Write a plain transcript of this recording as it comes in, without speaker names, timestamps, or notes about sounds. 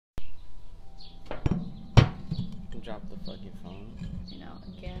drop the fucking phone. You know,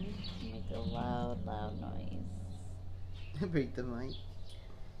 again, make a loud noise. Break the mic.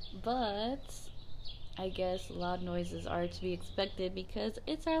 But I guess loud noises are to be expected because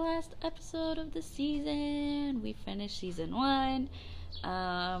it's our last episode of the season. We finished season 1.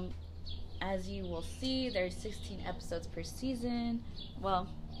 As you will see, there's 16 episodes per season. Well,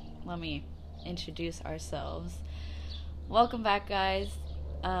 let me introduce ourselves. Welcome back, guys.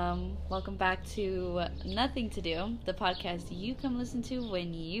 Welcome back to Nothing to Do, the podcast you come listen to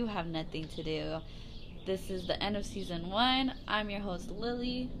when you have nothing to do. This is the end of season 1. I'm your host,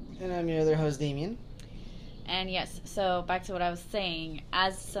 Lily. And I'm your other host, Damien. And yes, so back to what I was saying.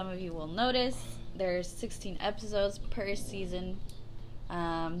 As some of you will notice, there's 16 episodes per season.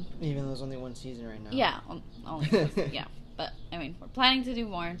 Even though there's only one season right now. Yeah, only yeah. But, I mean, we're planning to do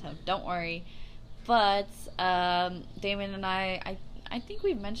more, so don't worry. But, Damien and I think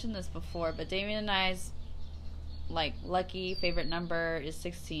we've mentioned this before, but Damien and I's, lucky favorite number is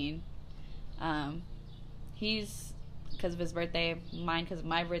 16. He's, because of his birthday, mine because of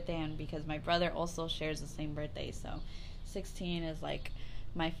my birthday, and because my brother also shares the same birthday, so 16 is,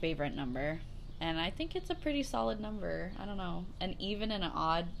 my favorite number. And I think it's a pretty solid number. I don't know. And even in an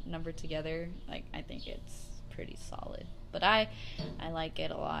odd number together, I think it's pretty solid. But I like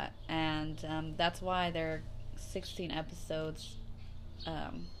it a lot. And that's why there are 16 episodes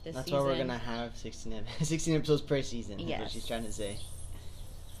this That's season. why we're going to have 16 episodes per season. Yes. That's what she's trying to say.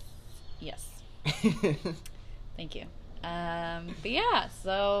 Yes. Thank you. But yeah,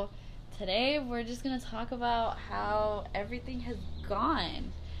 so today we're just going to talk about how everything has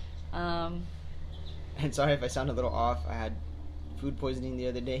gone. And sorry if I sound a little off. I had food poisoning the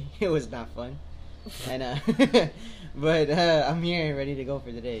other day. It was not fun. And but I'm here ready to go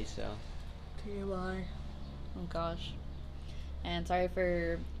for the day, so TMI. Oh gosh. And sorry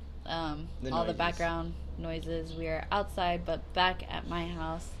for all noises. the background noises. We are outside but back at my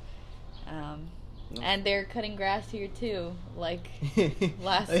house. And they're cutting grass here too, like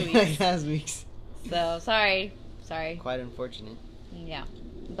last week. Like last week's. So sorry. Quite unfortunate. Yeah.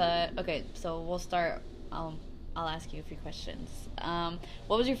 But okay, so we'll start. I'll ask you a few questions.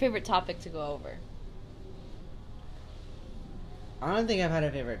 What was your favorite topic to go over? I don't think I've had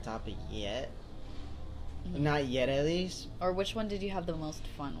a favorite topic yet. Mm-hmm. Not yet, at least. Or which one did you have the most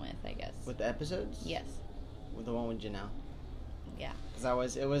fun with, I guess? With the episodes? Yes. With the one with Janelle. Yeah.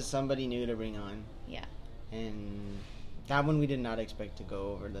 Because it was somebody new to bring on. Yeah. And that one we did not expect to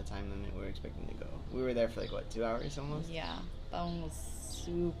go over the time limit we were expecting to go. We were there for 2 hours almost? Yeah. That one was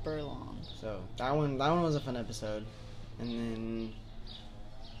super long. So that one was a fun episode. And then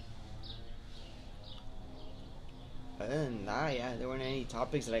other than that, yeah, there weren't any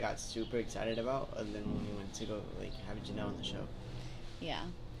topics that I got super excited about other than when we went to go have Janelle on the show. Yeah.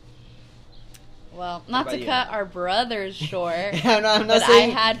 Well, not to cut our brothers short, I'm not but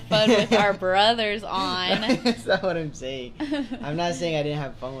saying... I had fun with our brothers on. That's not what I'm saying. I'm not saying I didn't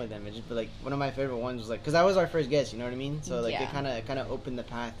have fun with them. It's just one of my favorite ones was because that was our first guest. You know what I mean? So yeah. it kind of opened the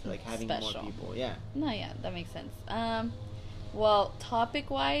path to having Special. more people. Yeah. No, yeah, that makes sense. Well, topic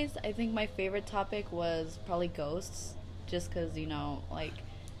wise, I think my favorite topic was probably ghosts, just because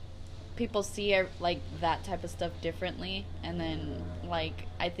people see that type of stuff differently, and then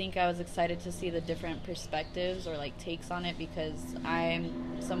I think I was excited to see the different perspectives or takes on it because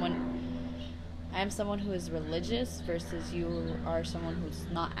I'm someone who is religious versus you are someone who's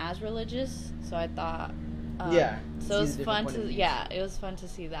not as religious, so I thought yeah, so it was fun to it was fun to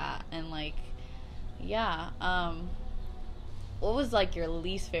see that. And what was your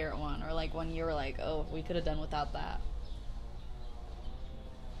least favorite one, or one you were oh, we could have done without that?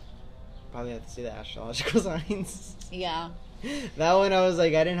 Probably have to say the astrological signs. Yeah. That one I was I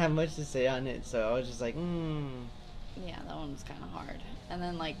didn't have much to say on it, so I was just Yeah, that one was kind of hard. And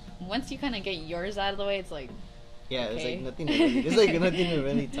then once you kind of get yours out of the way, it's yeah, okay. There's nothing to really, nothing to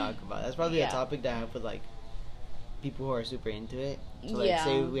really talk about. That's probably Yeah. a topic that I have with people who are super into it. So Yeah.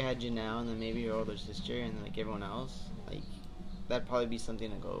 say we had Janelle and then maybe your older sister and then everyone else, that'd probably be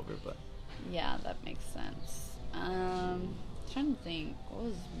something to go over. But yeah, that makes sense. Trying to think, what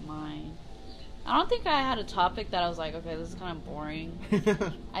was mine? I don't think I had a topic that I was okay, this is kind of boring.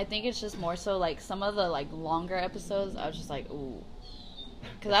 I think it's just more so some of the longer episodes, I was just ooh,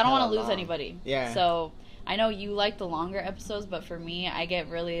 because I don't want to lose anybody. Yeah. So I know you like the longer episodes, but for me, I get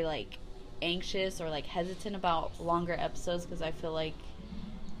really anxious or hesitant about longer episodes because I feel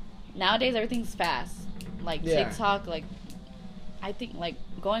nowadays everything's fast. Yeah. TikTok, I think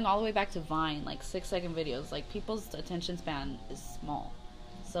going all the way back to Vine, 6-second videos, people's attention span is small.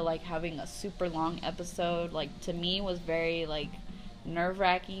 So having a super long episode, to me was very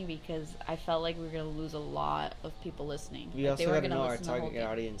nerve-wracking because I felt like we were going to lose a lot of people listening. We like, also they were gotta gonna know our listen the whole target thing.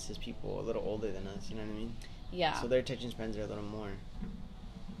 audience is people a little older than us. You know what I mean? Yeah. So their attention spans are a little more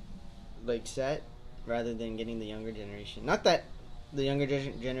like set, rather than getting the younger generation. Not that the younger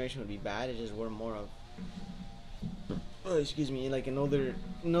generation would be bad. It's just we're more of, excuse me, like another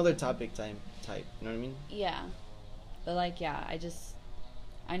topic type. You know what I mean? Yeah. But like, yeah,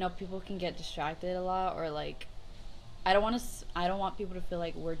 I know people can get distracted a lot, or like, I don't want people to feel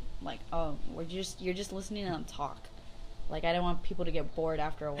like we're like, oh, you're just listening to them talk. Like, I don't want people to get bored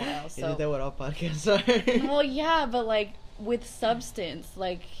after a while. So Isn't that what all podcasts are? well, yeah, but like with substance,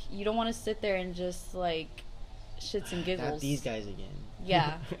 like you don't want to sit there and just like shits and giggles. Not these guys again.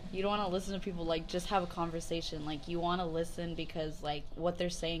 Yeah, you don't want to listen to people like just have a conversation. Like you want to listen because like what they're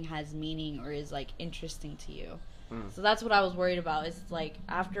saying has meaning or is like interesting to you. So that's what I was worried about. Is like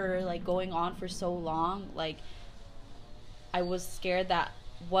after like going on for so long, like I was scared that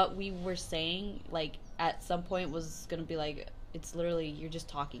what we were saying like at some point was gonna be like, it's literally you're just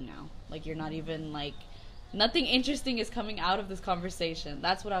talking now. Like you're not even like, nothing interesting is coming out of this conversation.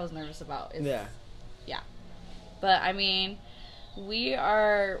 That's what I was nervous about. Yeah. But I mean, we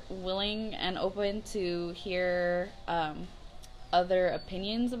are willing and open to hear other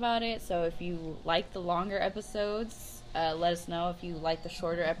opinions about it. So if you like the longer episodes, let us know. If you like the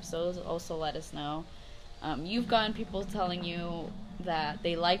shorter episodes, also let us know. You've gotten people telling you that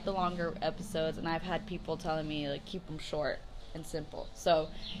they like the longer episodes, and I've had people telling me like keep them short and simple. So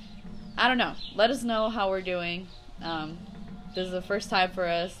I don't know. Let us know how we're doing. This is the first time for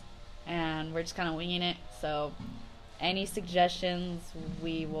us, and we're just kind of winging it. So any suggestions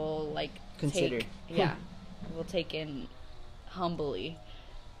we will like Consider. take. Yeah, we'll take in humbly.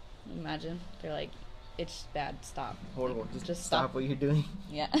 Imagine they're like, it's bad. Stop. Horrible. Like, Just stop what you're doing.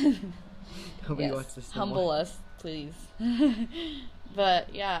 Yeah. Nobody Yes. wants this. Humble us, please.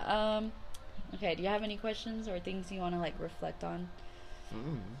 But yeah. Okay. Do you have any questions or things you want to like reflect on?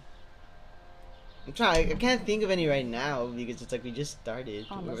 I'm trying. I can't think of any right now because it's like we just started.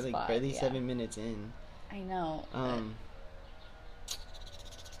 On the We're like spot, barely yeah. 7 minutes in. I know.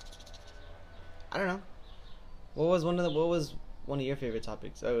 I don't know. What was one of your favorite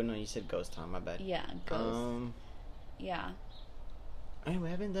topics? Oh no, you said ghost town. My bad. Yeah. Ghost. Yeah. I mean, we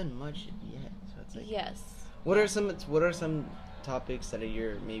haven't done much yet, so it's like. Yes. What are some topics that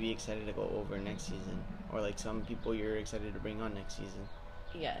you're maybe excited to go over next season, or like some people you're excited to bring on next season?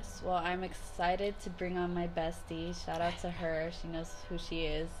 Yes. Well, I'm excited to bring on my bestie. Shout out to her. She knows who she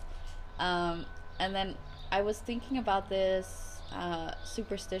is. And then I was thinking about this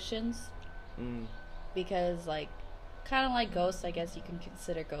superstitions. Because like kind of like ghosts, I guess you can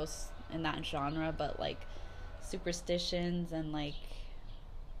consider ghosts in that genre, but like superstitions and like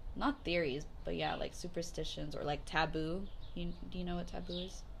not theories, but yeah, like superstitions or like taboo. Do you know what taboo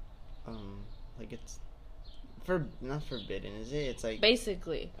is? Like it's not forbidden, is it? It's like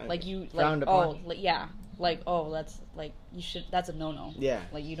basically okay. like you Frowned like upon. yeah, like that's like you should, that's a no-no. Yeah.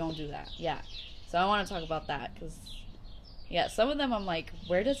 Like you don't do that. Yeah. So I want to talk about that because yeah, some of them I'm like,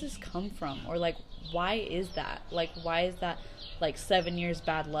 where does this come from? Or like, why is that? Like, why is that like 7 years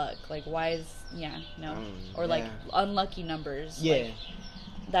bad luck? Like, why is or like unlucky numbers? Yeah. Like,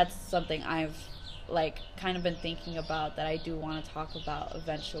 that's something I've like kind of been thinking about that I do want to talk about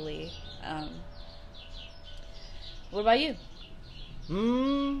eventually. What about you?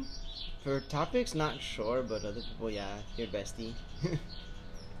 For topics, not sure, but other people, yeah, your bestie.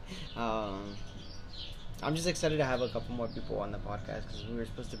 I'm just excited to have a couple more people on the podcast because we were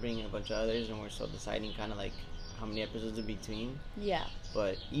supposed to bring in a bunch of others, and we're still deciding kind of like how many episodes in between. Yeah.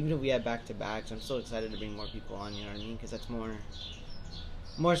 But even if we had back-to-backs, I'm still excited to bring more people on, you know what I mean? Because that's more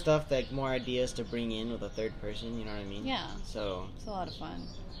stuff, like more ideas to bring in with a third person, you know what I mean? Yeah. So it's a lot of fun.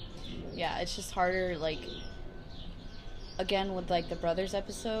 Yeah, it's just harder, like, again, with, like, the Brothers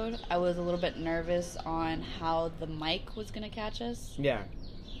episode, I was a little bit nervous on how the mic was going to catch us. Yeah.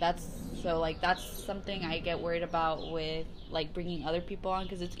 That's something I get worried about with, like, bringing other people on,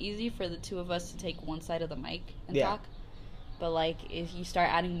 because it's easy for the two of us to take one side of the mic and talk. But, like, if you start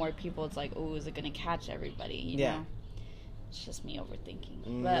adding more people, it's like, oh, is it going to catch everybody, you know? It's just me overthinking.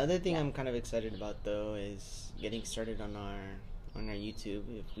 Another thing I'm kind of excited about, though, is getting started on our YouTube,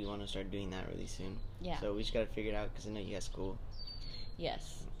 if we want to start doing that really soon. Yeah. So we just got to figure it out, because I know you have school.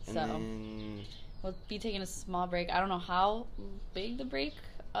 Yes. And so then we'll be taking a small break. I don't know how big the break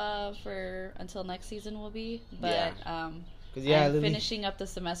for until next season will be, but I'm finishing up the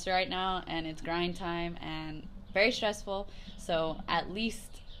semester right now, and it's grind time and very stressful. So at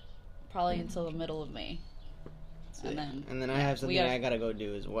least probably until the middle of May. And then I have something I gotta go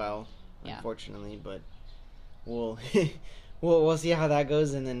do as well, unfortunately. But we'll we'll see how that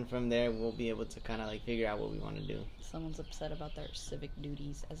goes, and then from there we'll be able to kind of like figure out what we want to do. Someone's upset about their civic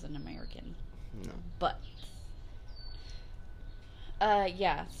duties as an American. No. But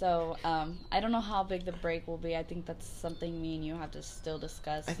yeah, so I don't know how big the break will be. I think that's something me and you have to still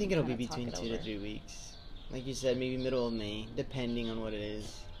discuss. I think it'll be between 2 to 3 weeks. Like you said, maybe middle of May, depending on what it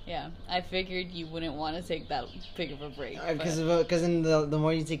is. Yeah, I figured you wouldn't want to take that big of a break. Because then the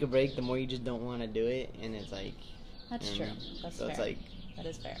more you take a break, the more you just don't want to do it, and it's like... That's true. That's fair. It's like... That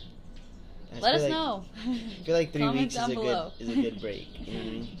is fair. Let us know. I feel like 3 weeks is a good break. You know what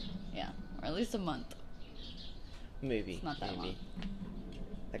I mean? Yeah, or at least a month. Maybe. It's not that long.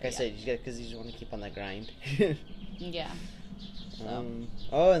 Like I said, because you just want to keep on that grind. Yeah. So.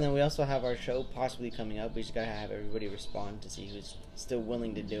 And then we also have our show possibly coming up. We just gotta have everybody respond to see who's still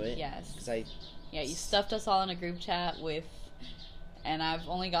willing to do it. Yes. You stuffed us all in a group chat and I've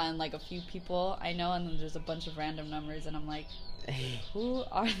only gotten like a few people I know, and then there's a bunch of random numbers, and I'm like, who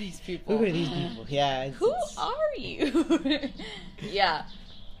are these people? Who are these people? Yeah. Who are you? Yeah.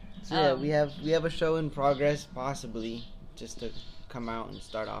 So we have a show in progress, possibly, just to come out and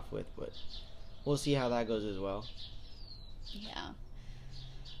start off with, but we'll see how that goes as well. Yeah.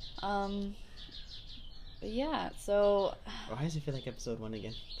 But yeah, so... Why does it feel like episode 1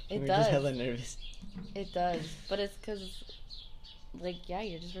 again? We're just hella nervous. It does. But it's because, like, yeah,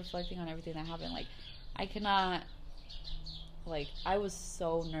 you're just reflecting on everything that happened. Like, I cannot... Like, I was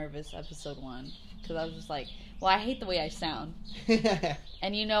so nervous episode 1. Because I was just like, well, I hate the way I sound.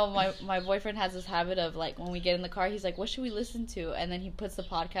 And you know, my boyfriend has this habit of, like, when we get in the car, he's like, what should we listen to? And then he puts the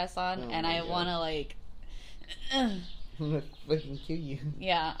podcast on, and I want to, like... fucking kill you.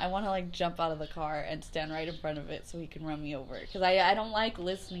 Yeah, I want to like jump out of the car and stand right in front of it so he can run me over. Because I don't like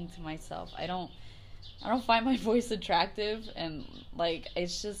listening to myself. I don't find my voice attractive, and like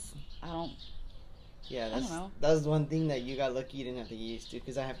it's just I don't know. That's one thing that you got lucky you didn't have to get used to,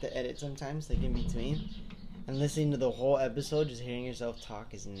 because I have to edit sometimes, like in between. And listening to the whole episode, just hearing yourself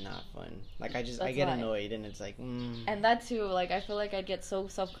talk is not fun. Like I get annoyed, and it's like. And that too, like I feel like I'd get so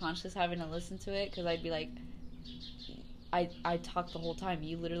self-conscious having to listen to it, because I'd be like. I talked the whole time.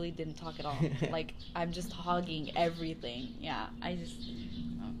 You literally didn't talk at all. Like, I'm just hogging everything. Yeah,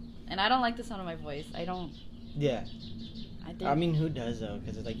 and I don't like the sound of my voice. I don't. Yeah. I mean, who does, though?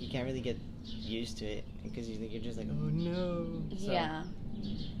 Because, like, you can't really get used to it. Because you're just like, oh, no. So. Yeah.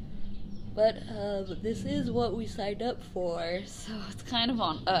 But, this is what we signed up for. So, it's kind of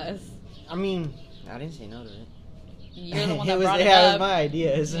on us. I mean, I didn't say no to it. You're the one that brought it up. Yeah, it was my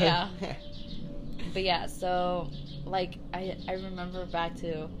idea. So. Yeah. But, yeah, so... Like, I remember back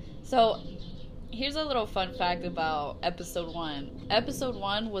to... So, here's a little fun fact about episode 1. Episode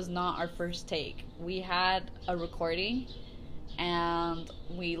 1 was not our first take. We had a recording, and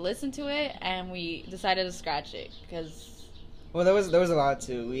we listened to it, and we decided to scratch it, because... Well, there was a lot,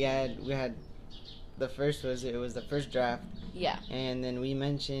 too. We had... The first was the first draft. Yeah. And then we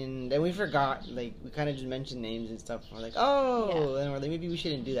mentioned... And we forgot, like, we kind of just mentioned names and stuff. We're like, oh! Yeah. And we're like, maybe we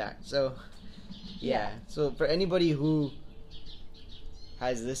shouldn't do that. So... Yeah. So for anybody who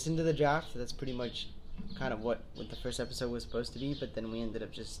has listened to the draft, that's pretty much kind of what the first episode was supposed to be, but then we ended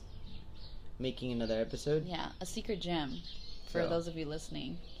up just making another episode. Yeah, a secret gem for those of you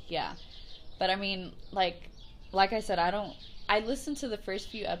listening. Yeah. But I mean, like I said, I listened to the first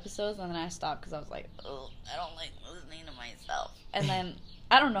few episodes and then I stopped because I was like, oh, I don't like listening to myself. And then,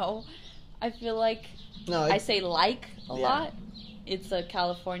 I don't know, I feel like I say a lot. It's a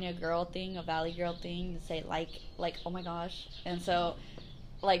California girl thing, a Valley girl thing to say like oh my gosh. And so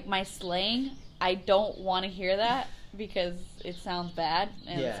like my slang, I don't want to hear that because it sounds bad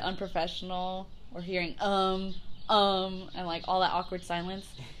and it's unprofessional, or hearing and like all that awkward silence.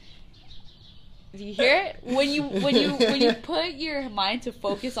 Do you hear it? When you put your mind to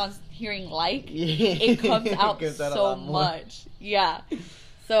focus on hearing it comes out so much. Yeah.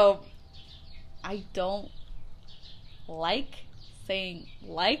 So I don't like saying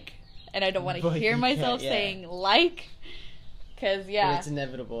and I don't want to hear myself saying because but it's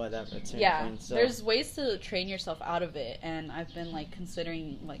inevitable at that certain point. So. There's ways to train yourself out of it, and I've been like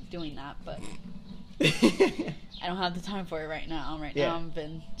considering like doing that, but I don't have the time for it right now. Now I've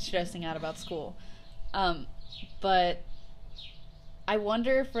been stressing out about school, but I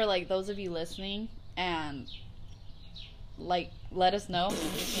wonder for like those of you listening, and like let us know.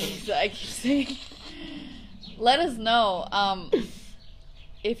 I keep saying let us know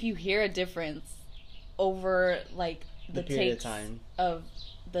if you hear a difference over like the takes of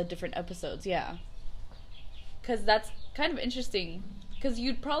the different episodes. Yeah, because that's kind of interesting, because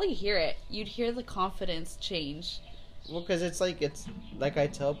you'd probably hear it. You'd hear the confidence change. Well, because it's like I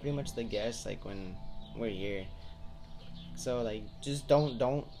tell pretty much the guests, like when we're here, So like, just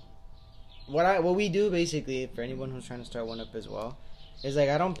don't. What we do basically for anyone who's trying to start one up as well is like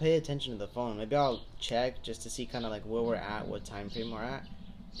I don't pay attention to the phone. Maybe I'll check just to see kind of like where we're at, what time frame we're at,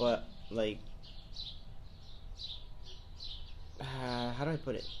 but like, how do I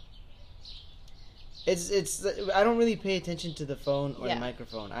put it? It's I don't really pay attention to the phone or the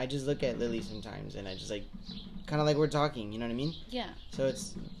microphone. I just look at Lily sometimes and I just like kind of like we're talking, you know what I mean? Yeah. So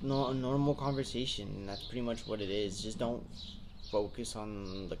it's a normal conversation, and that's pretty much what it is. Just don't focus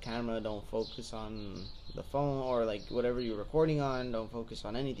on the camera, don't focus on the phone or like whatever you're recording on, don't focus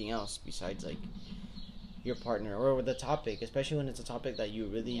on anything else besides like your partner or the topic, especially when it's a topic that you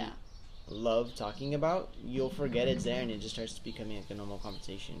really love talking about. You'll forget it's there and it just starts becoming like a normal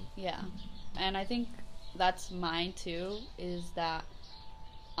conversation. Yeah. And I think that's mine too, is that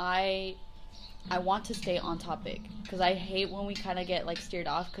I want to stay on topic, because I hate when we kind of get like steered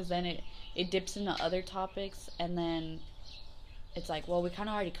off, because then it dips into other topics and then it's like, well, we kind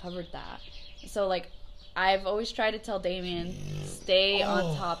of already covered that. So like I've always tried to tell Damien, stay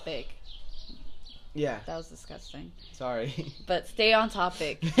on topic. Yeah. That was disgusting. Sorry. But stay on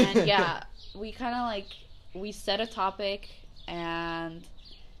topic. And yeah, we kind of like, we set a topic, and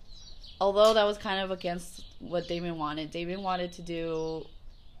although that was kind of against what Damien wanted to do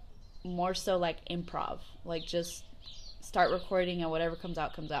more so like improv, like just start recording and whatever comes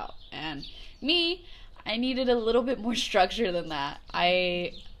out comes out. And me, I needed a little bit more structure than that.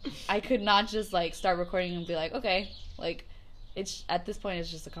 I could not just like start recording and be like, okay, like it's at this point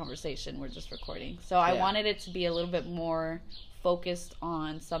it's just a conversation, we're just recording. So I wanted it to be a little bit more focused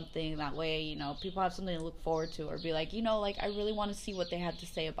on something, that way, you know, people have something to look forward to, or be like, you know, like I really want to see what they had to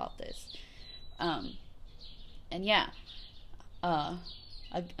say about this. And yeah,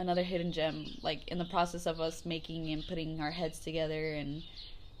 another hidden gem, like in the process of us making and putting our heads together and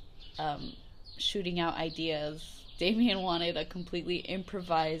shooting out ideas, Damien wanted a completely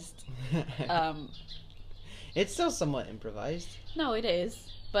improvised it's still somewhat improvised. No, it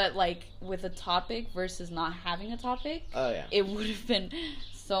is, but like with a topic versus not having a topic, it would have been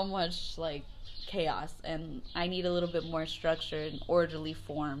so much like chaos, and I need a little bit more structure and orderly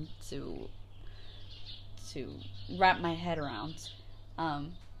form to wrap my head around.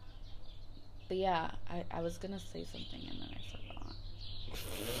 But yeah, I was gonna say something and then I forgot.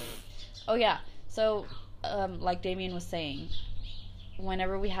 Oh yeah, so like Damien was saying,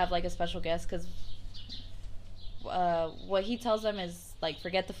 whenever we have like a special guest, because what he tells them is like,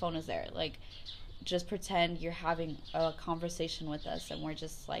 forget the phone is there, like just pretend you're having a conversation with us and we're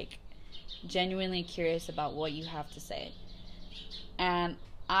just like genuinely curious about what you have to say. And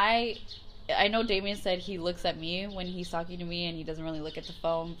I know Damien said he looks at me when he's talking to me and he doesn't really look at the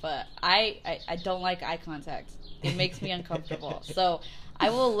phone, but I don't like eye contact. It makes me uncomfortable. So I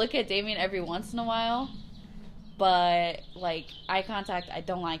will look at Damien every once in a while, but like eye contact, I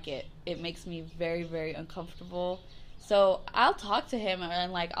don't like it. It makes me very, very uncomfortable. So I'll talk to him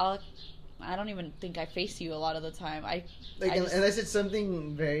and like I don't even think I face you a lot of the time. Unless it's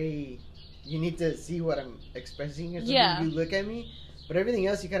something very, you need to see what I'm expressing or something, you look at me. But everything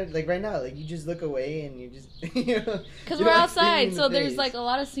else, you kind of, like right now, like you just look away and you just, you know. Because we're outside, so there's like a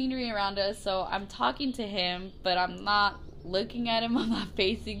lot of scenery around us. So I'm talking to him, but I'm not looking at him. I'm not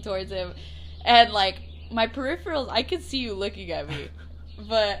facing towards him. And like my peripherals, I can see you looking at me.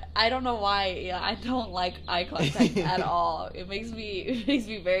 But I don't know why. Yeah, I don't like eye contact at all. It makes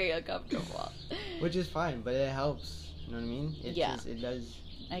me very uncomfortable. Which is fine, but it helps. You know what I mean? It does.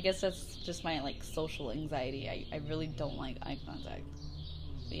 I guess that's just my like social anxiety. I really don't like eye contact.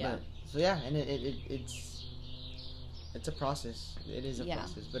 But yeah. So yeah, and it's a process. It is a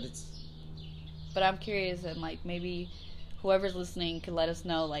process, but it's. But I'm curious, and like maybe whoever's listening could let us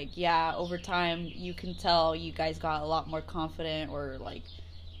know. Like, yeah, over time you can tell you guys got a lot more confident, or like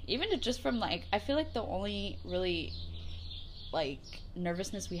even just from like, I feel like the only really like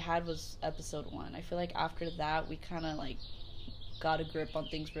nervousness we had was episode 1. I feel like after that we kind of like got a grip on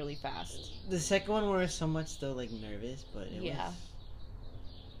things really fast. The second one we were somewhat still like nervous, but it was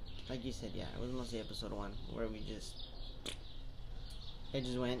like you said, it was mostly episode 1 where it just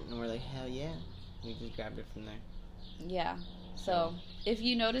went and we're like, hell yeah, we just grabbed it from there. Yeah. So if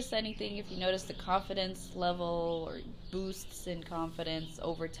you notice anything, if you notice the confidence level or boosts in confidence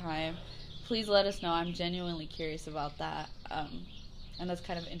over time, please let us know. I'm genuinely curious about that, and that's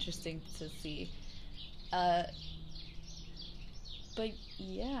kind of interesting to see. But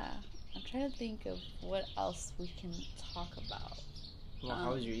yeah, I'm trying to think of what else we can talk about. Well,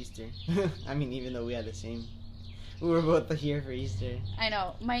 how was your Easter? I mean, even though we had the same, we were both here for Easter. I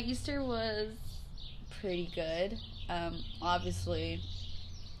know. My Easter was pretty good. Obviously,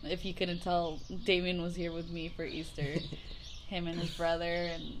 if you couldn't tell, Damien was here with me for Easter. Him and his brother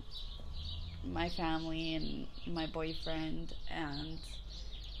and my family and my boyfriend. And,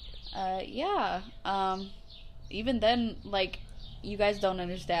 yeah. Even then, like, you guys don't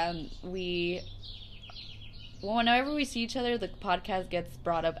understand. Whenever we see each other, the podcast gets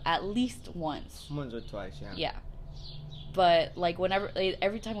brought up at least once. Once or twice, yeah. Yeah. But, like,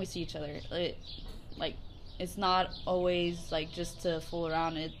 every time we see each other, it's not always, like, just to fool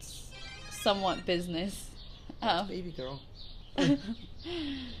around. It's somewhat business. Baby girl.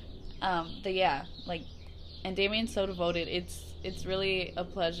 But yeah, like, and Damien's so devoted. It's really a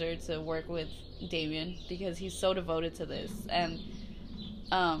pleasure to work with Damien because he's so devoted to this, and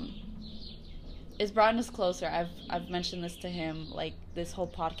it's brought us closer. I've mentioned this to him, like, this whole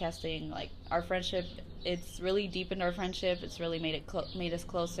podcasting, like, our friendship. It's really deepened our friendship. It's really made us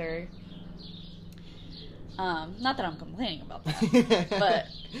closer. Not that I'm complaining about that,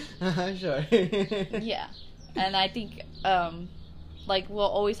 but sure. yeah, and I think like, we'll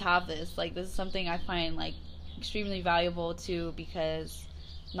always have this. Like, this is something I find, like, extremely valuable too, because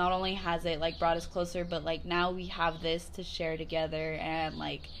not only has it, like, brought us closer, but, like, now we have this to share together, and,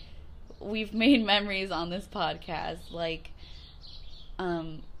 like, we've made memories on this podcast. Like,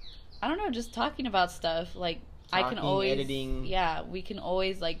 I don't know, just talking about stuff, like, I can always, editing. Yeah, we can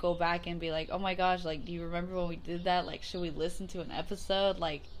always, like, go back and be like, oh my gosh, like, do you remember when we did that? Like, should we listen to an episode?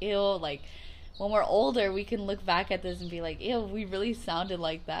 Like, ew, like, when we're older, we can look back at this and be like, ew, we really sounded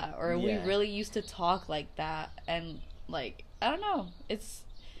like that, or we really used to talk like that, and, like, I don't know, it's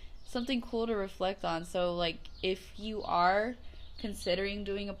something cool to reflect on. So, like, if you are considering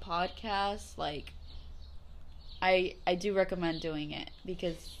doing a podcast, like, I do recommend doing it,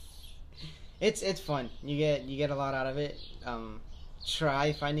 because it's fun. You get a lot out of it.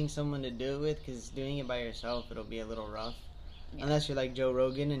 Try finding someone to do it with, because doing it by yourself, it'll be a little rough. Yeah. Unless you're like Joe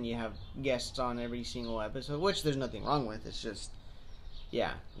Rogan and you have guests on every single episode, which there's nothing wrong with. It's just,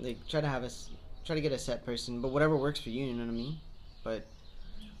 yeah, like, try to get a set person, but whatever works for you, you know what I mean? But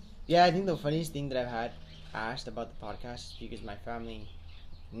yeah, I think the funniest thing that I've had asked about the podcast is because my family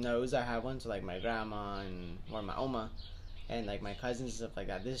knows I have one, so, like, my grandma or my oma and, like, my cousins and stuff like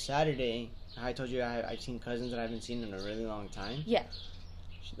that. This Saturday, I told you I've seen cousins that I haven't seen in a really long time. Yeah.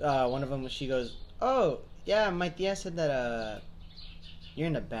 One of them, she goes, "Oh, yeah, my tia said that you're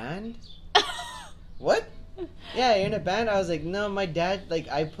in a band." What? Yeah, you're in a band? I was like, no, my dad, like,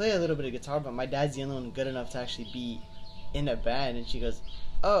 I play a little bit of guitar, but my dad's the only one good enough to actually be in a band. And she goes,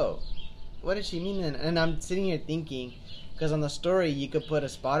 oh, what does she mean then? And I'm sitting here thinking, because on the story you could put a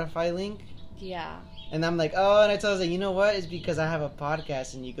Spotify link. Yeah. And I'm like, oh, and I told her, you know what? It's because I have a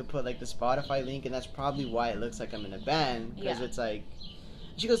podcast, and you could put, like, the Spotify link, and that's probably why it looks like I'm in a band. Because it's like,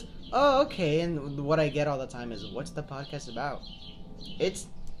 she goes, oh, okay. And what I get all the time is, what's the podcast about? It's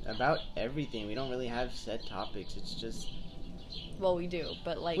about everything. We don't really have set topics. It's just, well, we do,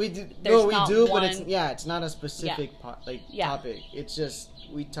 but, like, we do. But it's not a specific topic. It's just,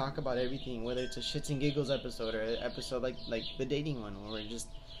 we talk about everything, whether it's a shits and giggles episode or an episode like the dating one, where we're just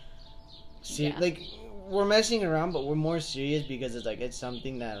like, we're messing around, but we're more serious because it's like, it's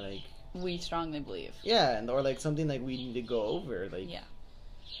something that, like, we strongly believe. Yeah, and or, like, something, like, we need to go over, like. Yeah.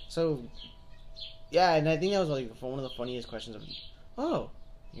 So, yeah, and I think that was, like, one of the funniest questions of, oh,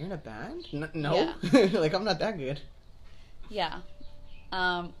 you're in a band? No? Yeah. Like, I'm not that good. Yeah.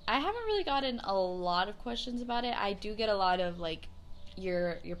 I haven't really gotten a lot of questions about it. I do get a lot of, like,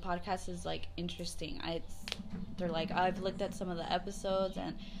 your podcast is, like, interesting. They're like, I've looked at some of the episodes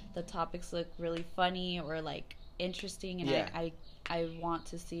and the topics look really funny or, like, interesting, and I want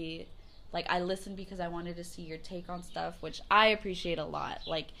to see, like, I listened because I wanted to see your take on stuff, which I appreciate a lot.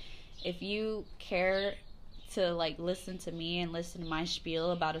 Like, if you care to, like, listen to me and listen to my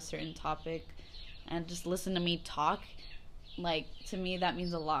spiel about a certain topic and just listen to me talk, like, to me that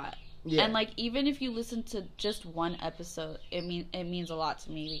means a lot. Yeah. And, like, even if you listen to just one episode, it means a lot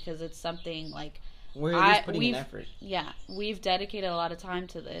to me, because it's something, like, we're just putting in effort. Yeah, we've dedicated a lot of time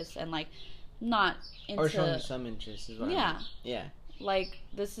to this, and, like, not into, or showing some interest is what I mean. Yeah. Like,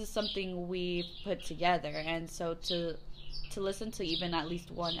 this is something we put together, and so to listen to even at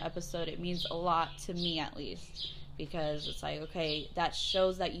least one episode, it means a lot to me, at least, because it's like, okay, that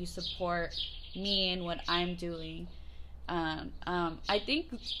shows that you support me and what I'm doing. I think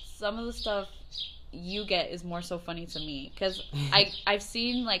some of the stuff you get is more so funny to me, because I've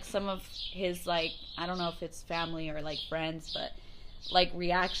seen, like, some of his, like, I don't know if it's family or, like, friends, but, like,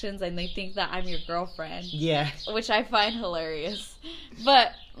 reactions, and they think that I'm your girlfriend. Yeah. Which I find hilarious,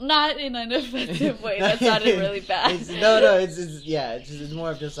 but not in an offensive way. That sounded really bad. It's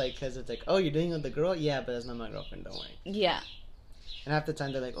more of just, like, because it's like, oh, you're dating with the girl? Yeah, but that's not my girlfriend, don't worry. Yeah. And half the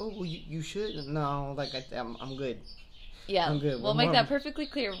time they're like, "Oh, well, you should." No, like I'm good. Yeah, I'm good. We'll make that perfectly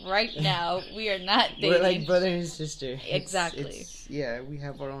clear right now. We are not dating. We're like brother and sister. Exactly. Yeah, we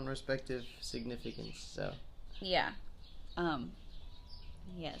have our own respective significance. So. Yeah.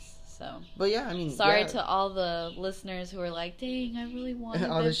 Yes. So. But yeah, I mean. Sorry to all the listeners who are like, "Dang, I really wanted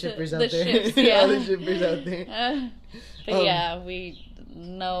all the shippers out the there." Ships, yeah. All the shippers out there. But yeah, we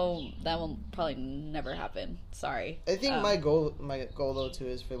know that will probably never happen. Sorry. I think my goal though too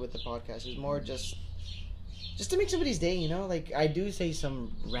is with the podcast is more just to make somebody's day, you know? Like, I do say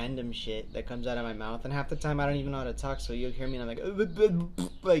some random shit that comes out of my mouth, and half the time I don't even know how to talk, so you'll hear me, and I'm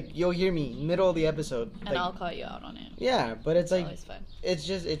like, you'll hear me middle of the episode. And like, I'll call you out on it. Yeah, but it's like, always fun. It's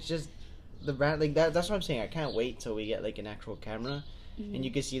just, the like, that's what I'm saying. I can't wait till we get, like, an actual camera, and you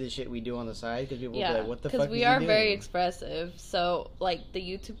can see the shit we do on the side, because people will be like, what the fuck because we are very expressive, so, like, the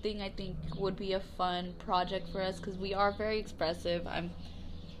YouTube thing, I think, would be a fun project for us, because we are very expressive.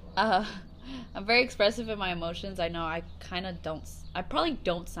 I'm very expressive in my emotions. I know I probably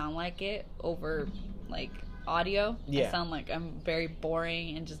don't sound like it over, like, audio. Yeah. I sound like I'm very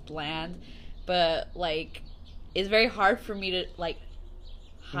boring and just bland. But, like, it's very hard for me to, like,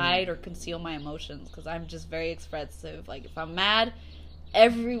 hide or conceal my emotions because I'm just very expressive. Like, if I'm mad,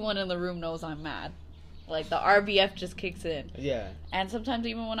 everyone in the room knows I'm mad. Like, the RBF just kicks in. Yeah. And sometimes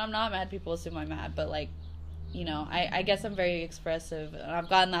even when I'm not mad, people assume I'm mad. But, like, you know, I guess I'm very expressive, and I've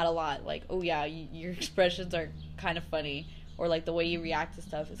gotten that a lot. Like, oh yeah, your expressions are kind of funny, or like the way you react to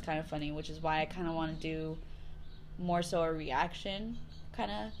stuff is kind of funny, which is why I kind of want to do more so a reaction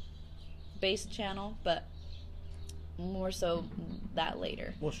kind of based channel, but more so that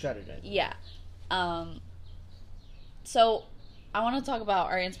later. We'll strategize. Yeah. So I want to talk about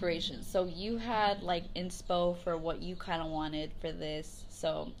our inspirations. So you had like inspo for what you kind of wanted for this.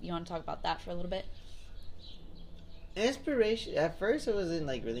 So you want to talk about that for a little bit? Inspiration. At first, it wasn't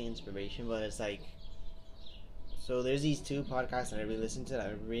like really inspiration, but it's like. So there's these two podcasts that I really listen to that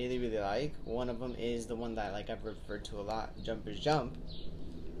I really really like. One of them is the one that like I've referred to a lot, Jumpers Jump,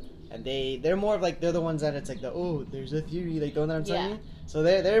 and they're more of like they're the ones that it's like there's a theory, like the one that I'm telling you. So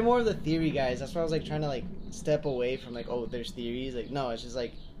they're more of the theory guys. That's why I was like trying to like step away from like there's theories. Like no, it's just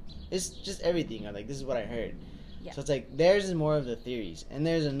like it's just everything. I'm like this is what I heard. Yeah. So it's like theirs is more of the theories, and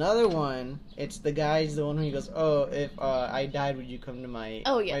there's another one. It's the guy's the one who he goes, if I died, would you come to my?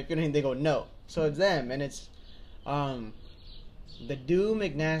 Oh yeah. My funeral? And they go no. So it's them, and it's the Do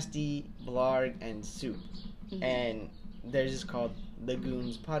McNasty, Blarg, and Soup, and theirs is called The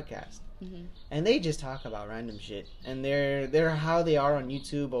Goons Podcast, and they just talk about random shit, and they're how they are on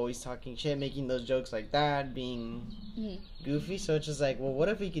YouTube, always talking shit, making those jokes like that, being goofy. So it's just like, well, what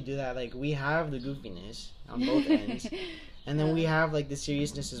if we could do that? Like we have the goofiness on both ends, and then we have like the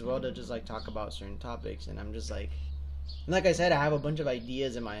seriousness as well to just like talk about certain topics. And I'm just like I said, I have a bunch of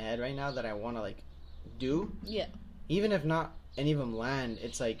ideas in my head right now that I want to like do. Yeah. Even if not any of them land,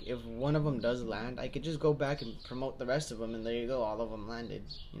 it's like if one of them does land, I could just go back and promote the rest of them, and there you go, all of them landed.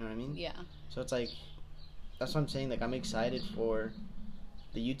 You know what I mean? Yeah. So it's like that's what I'm saying. Like I'm excited for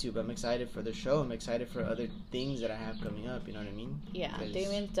the YouTube. I'm excited for the show. I'm excited for other things that I have coming up. You know what I mean? Yeah.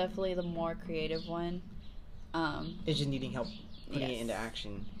 Damien's definitely the more creative one. It's just needing help putting it into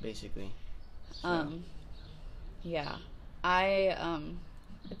action, basically. So. Yeah. I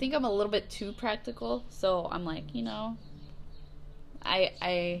think I'm a little bit too practical, so I'm like, you know,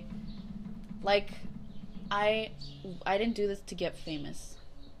 I didn't do this to get famous.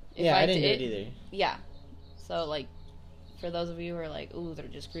 I didn't do it either. Yeah. So like, for those of you who are like, ooh, they're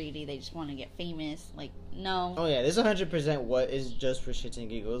just greedy, they just want to get famous. Like, no. Oh yeah, this is 100% what is just for shits and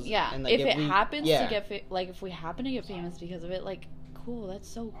giggles. Yeah. And, like, if it happens to get if we happen to get famous because of it, like, cool, that's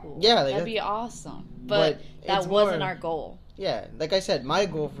so cool. Yeah, like, that'd be awesome. But that wasn't our goal. Yeah, like I said, my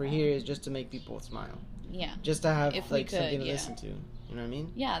goal for here is just to make people smile. Yeah. Just to have something to listen to. You know what I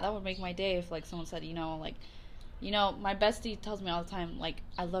mean? Yeah, that would make my day if like someone said, my bestie tells me all the time, like,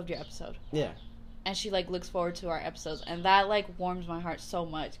 I loved your episode. Yeah. And she like looks forward to our episodes, and that like warms my heart so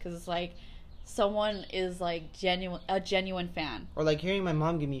much because it's like someone is like a genuine fan. Or like hearing my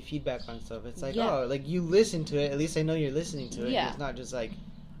mom give me feedback on stuff. It's like, like you listen to it. At least I know you're listening to it. Yeah. It's not just like,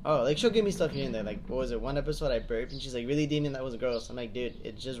 like she'll give me stuff here and there. Like, what was it? One episode I burped, and she's like, "Really, Damien? That was gross." I'm like, "Dude,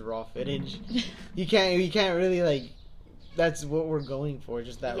 it's just raw footage. you can't really like." That's what we're going for.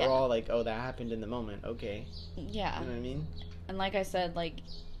 Just that raw, like, that happened in the moment. Okay. Yeah. You know what I mean? And like I said, like,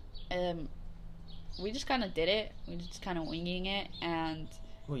 we just kind of did it. We just kind of winging it, and.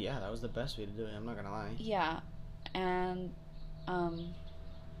 Well, yeah, that was the best way to do it. I'm not gonna lie. Yeah, and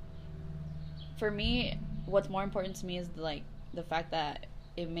for me, what's more important to me is the fact that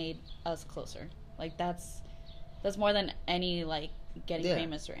it made us closer. Like that's more than any like getting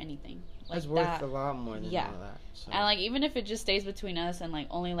famous or anything. Like that's worth a lot more than all that. So. And like even if it just stays between us and like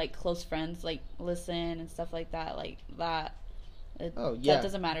only like close friends like listen and stuff like that, like that. That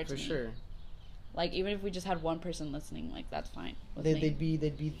doesn't matter to me. For sure. Like even if we just had one person listening, like that's fine. They'd be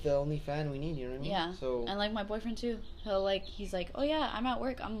the only fan we need. You know what I mean? Yeah. So and like my boyfriend too. He's like, oh yeah, I'm at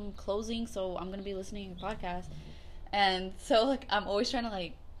work. I'm closing, so I'm gonna be listening to podcasts. And so like I'm always trying to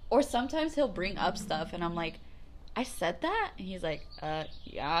like, or sometimes he'll bring up stuff, and I'm like, I said that, and he's like,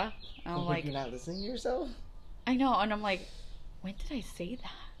 yeah. And I'm like, you're not listening to yourself? I know, and I'm like, when did I say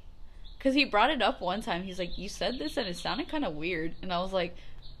that? Because he brought it up one time. He's like, you said this, and it sounded kind of weird, and I was like,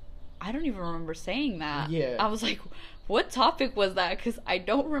 I don't even remember saying that. Yeah. I was like, what topic was that? Because I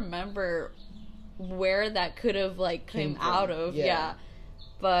don't remember where that could have like came out of. Yeah.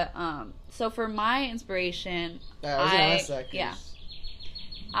 But so for my inspiration, I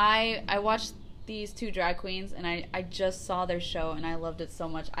watched these two drag queens, and I just saw their show, and I loved it so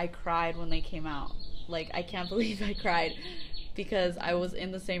much. I cried when they came out. Like, I can't believe I cried because I was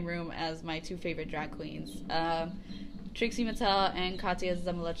in the same room as my two favorite drag queens, Trixie Mattel and Katya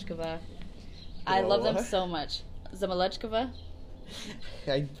Zamolodchikova. I love them so much. Zamolodchikova?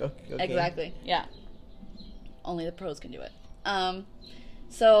 Okay. Exactly. Yeah. Only the pros can do it.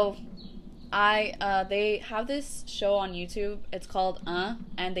 So they have this show on YouTube. It's called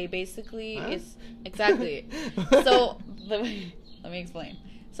and they basically it's exactly. So let me explain.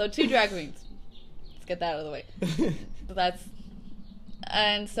 So two drag queens. Let's get that out of the way.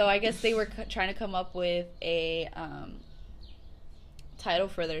 And so I guess they were trying to come up with a title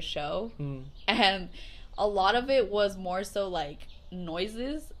for their show, and a lot of it was more so like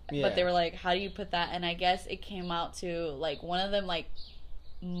noises. Yeah. But they were like, how do you put that? And I guess it came out to like one of them like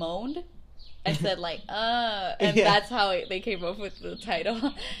moaned and said like and that's how they came up with the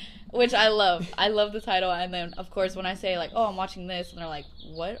title, which I love the title. And then of course when I say like, oh, I'm watching this, and they're like,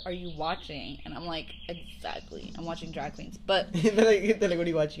 what are you watching? And I'm like, exactly, I'm watching drag queens. But they're like, what are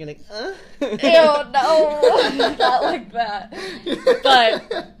you watching? You're like, ew, no. Not like that.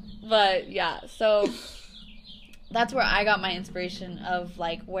 But yeah, so that's where I got my inspiration of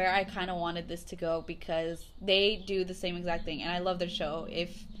like where I kind of wanted this to go, because they do the same exact thing, and I love their show.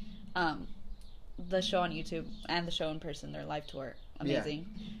 If the show on YouTube and the show in person, their live tour, amazing.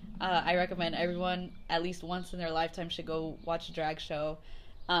 Yeah. I recommend everyone at least once in their lifetime should go watch a drag show,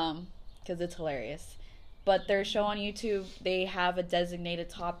 because it's hilarious. But their show on YouTube, they have a designated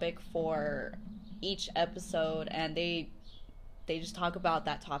topic for each episode, and they just talk about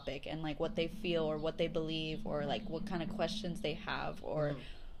that topic and like what they feel or what they believe or like what kind of questions they have or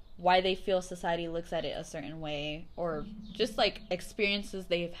why they feel society looks at it a certain way, or just like experiences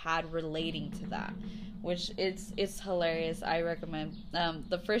they've had relating to that, which it's hilarious. I recommend.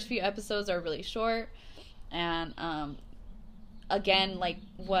 The first few episodes are really short, and again, like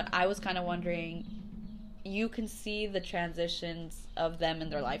what I was kind of wondering, you can see the transitions of them in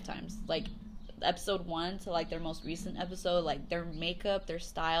their lifetimes, like episode 1 to like their most recent episode, like their makeup, their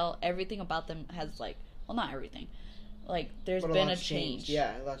style, everything about them has like, well, not everything, like there's been a change.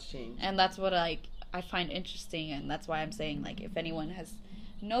 Yeah, a lot's changed. And that's what I find interesting, and that's why I'm saying like if anyone has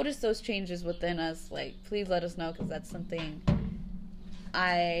noticed those changes within us, like please let us know, because that's something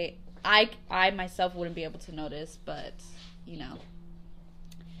I myself wouldn't be able to notice, but you know.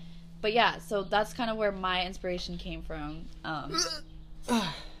 But yeah, so that's kind of where my inspiration came from,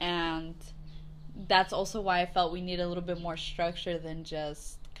 and that's also why I felt we need a little bit more structure than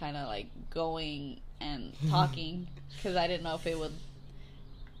just kind of like going and talking, because I didn't know if it would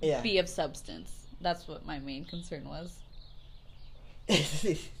be of substance. That's what my main concern was.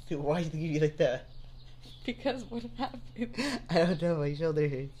 Why do you like that? Because what happened? I don't know, my shoulder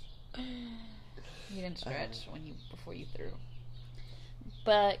hurts. You didn't stretch before you threw.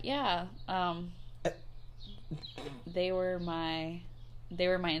 But yeah, they were my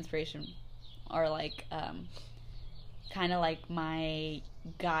inspiration, or like kind of like my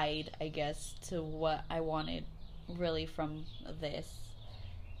guide, I guess, to what I wanted really from this.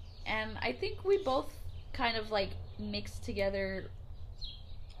 And I think we both kind of like mixed together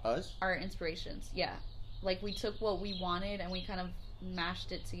our inspirations. Yeah, like we took what we wanted and we kind of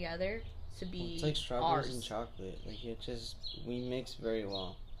mashed it together to be it's like strawberries ours. And chocolate. Like it just, we mix very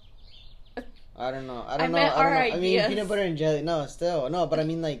well. I don't know. I mean, peanut butter and jelly. No, still no. But I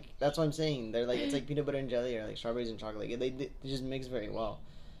mean, like that's what I'm saying. They're like, it's like peanut butter and jelly, or like strawberries and chocolate. Like, they just mix very well.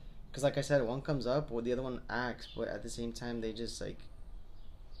 Because like I said, one comes up, or the other one acts, but at the same time, they just like,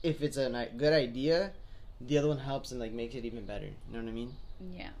 if it's a good idea, the other one helps and like makes it even better. You know what I mean?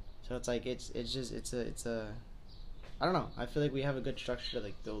 Yeah. So it's like it's a. I don't know. I feel like we have a good structure to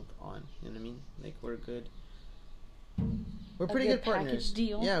like build on. You know what I mean? Like we're we're pretty good partners. Package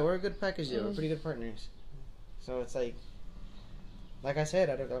deal. Yeah, we're a good package deal. We're pretty good partners. So it's like I said,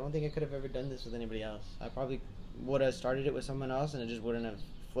 I don't think I could have ever done this with anybody else. I probably would have started it with someone else, and it just wouldn't have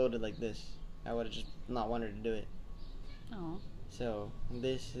floated like this. I would have just not wanted to do it. Oh. So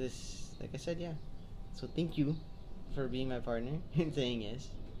this, like I said, yeah. So thank you for being my partner and saying yes.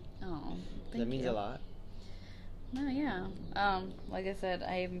 Oh, that means a lot. No, yeah. Like I said,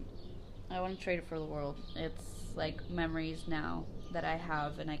 I want to trade it for the world. It's like memories now that I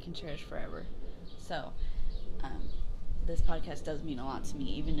have and I can cherish forever. So, this podcast does mean a lot to me,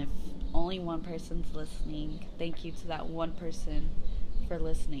 even if only one person's listening. Thank you to that one person for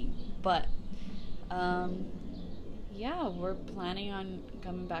listening. But, yeah, we're planning on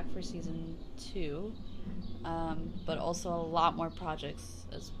coming back for season 2. But also a lot more projects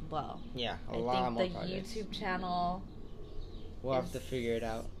as well. Yeah, a lot more projects. I think the YouTube channel... We'll have to figure it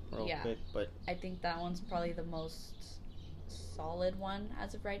out real quick, but... I think that one's probably the most solid one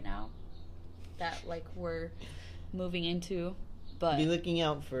as of right now that, like, we're moving into, but... Be looking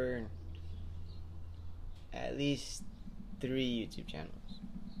out for at least 3 YouTube channels.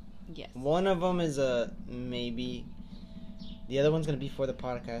 Yes. One of them is a maybe... The other one's gonna be for the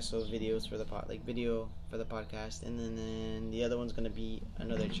podcast, so videos for the video for the podcast, and then the other one's gonna be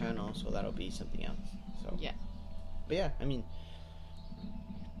another channel, so that'll be something else. So yeah, but yeah, I mean,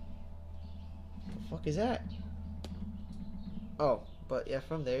 the fuck is that? Oh, but yeah,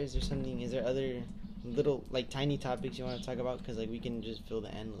 from there, is there other little like tiny topics you want to talk about? Because like we can just fill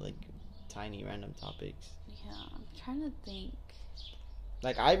the end with like tiny random topics. Yeah, I'm trying to think.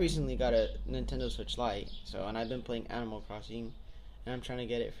 Like, I recently got a Nintendo Switch Lite, and I've been playing Animal Crossing, and I'm trying to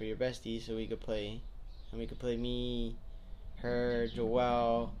get it for your bestie so we could play. And we could play me, her,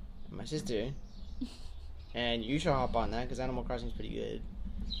 Joelle, and my sister. And you should hop on that, because Animal Crossing is pretty good.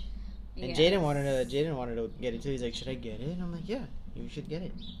 And Jaden wanted to get it too. He's like, should I get it? And I'm like, yeah, you should get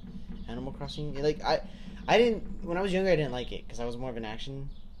it. Animal Crossing, like, I didn't, when I was younger, I didn't like it, because I was more of an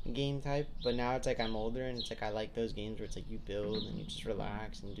action game type, but now it's like I'm older and it's like I like those games where it's like you build and you just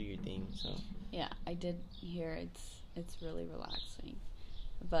relax and do your thing. So yeah, I did hear it's really relaxing,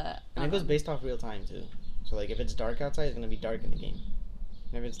 but and it goes based off real time too. So like if it's dark outside, it's gonna be dark in the game,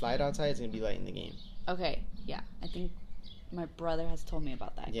 and if it's light outside, it's gonna be light in the game. Okay, yeah, I think my brother has told me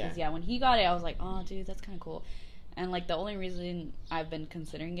about that. Yeah, when he got it, I was like, oh dude, that's kind of cool. And like the only reason I've been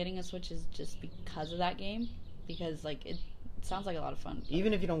considering getting a Switch is just because of that game, because like it sounds like a lot of fun.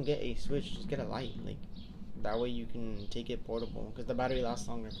 Even if you don't get a Switch, just get a Lite. Like that way you can take it portable because the battery lasts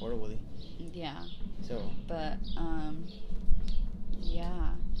longer portably. Yeah. So. But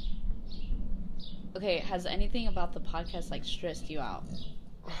yeah. Okay. Has anything about the podcast like stressed you out?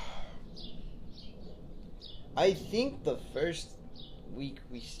 I think the first week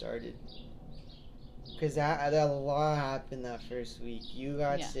we started. Because that a lot happened that first week. You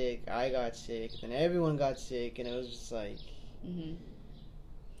got sick, I got sick, then everyone got sick, and it was just like... Mm-hmm.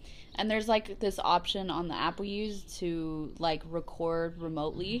 And there's like this option on the app we use to like record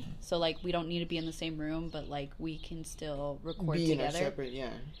remotely. So like we don't need to be in the same room, but like we can still record together. In our separate,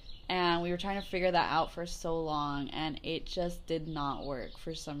 yeah. And we were trying to figure that out for so long, and it just did not work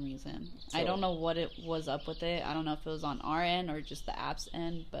for some reason. So, I don't know what it was up with it. I don't know if it was on our end or just the app's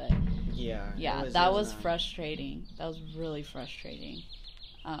end, but yeah, that was frustrating. That was really frustrating.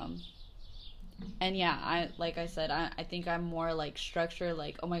 And yeah, I think I'm more like structured.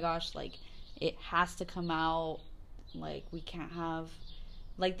 Like, oh my gosh, like it has to come out. Like we can't have.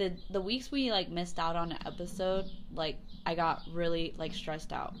 Like, the weeks we, like, missed out on an episode, like, I got really, like,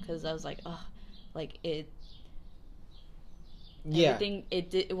 stressed out. Because I was like, ugh. Like, everything,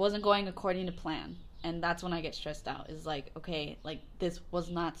 it wasn't going according to plan. And that's when I get stressed out. Is like, okay, like, this was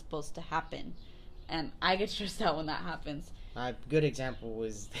not supposed to happen. And I get stressed out when that happens. A good example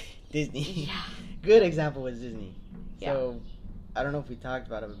was Disney. Yeah. Good example was Disney. Yeah. So, I don't know if we talked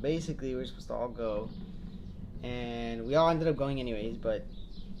about it, but basically, we were supposed to all go. And we all ended up going anyways, but...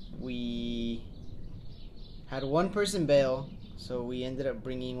 We had one person bail, so we ended up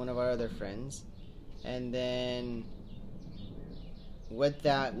bringing one of our other friends. And then with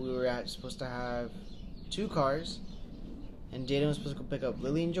that, we were supposed to have 2 cars. And Jaden was supposed to go pick up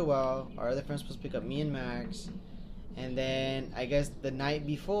Lily and Joelle. Our other friend was supposed to pick up me and Max. And then, I guess the night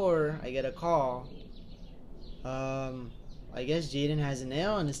before, I get a call. I guess Jaden has a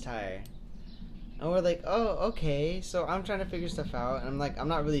nail in his tire. And we're like, oh, okay. So I'm trying to figure stuff out. And I'm like, I'm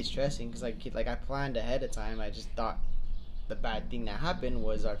not really stressing because like I planned ahead of time. I just thought the bad thing that happened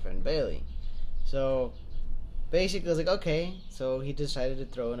was our friend Bailey. So basically, I was like, okay. So he decided to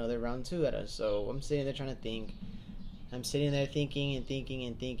throw another round 2 at us. So I'm sitting there trying to think. I'm sitting there thinking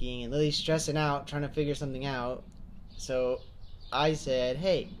and Lily's stressing out, trying to figure something out. So I said,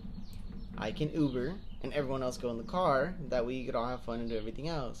 hey, I can Uber and everyone else go in the car. That way you could all have fun and do everything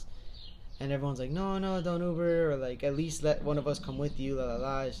else. And everyone's like, no, don't Uber, or like at least let one of us come with you,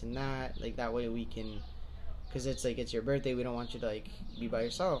 this and that. Like that way we can, because it's like it's your birthday, we don't want you to like be by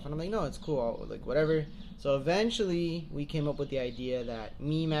yourself. And I'm like, no, it's cool, like whatever. So eventually we came up with the idea that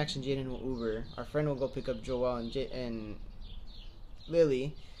me, Max, and Jaden will Uber. Our friend will go pick up Joel and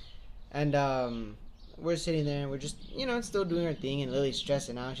Lily, and we're sitting there and we're just still doing our thing. And Lily's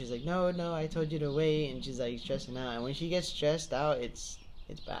stressing out. She's like, no, I told you to wait, and she's like stressing out. And when she gets stressed out, it's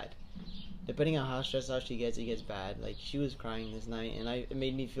bad. Depending on how stressed out she gets, it gets bad. Like, she was crying this night, and it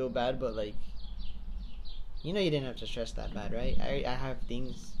made me feel bad, but, like, you didn't have to stress that bad, right? I have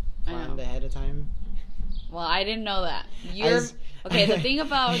things planned ahead of time. Well, I didn't know that. Okay, the thing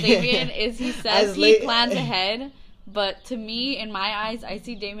about Damien is he says he plans ahead, but to me, in my eyes, I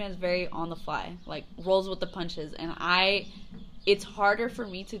see Damien as very on the fly, like, rolls with the punches, and it's harder for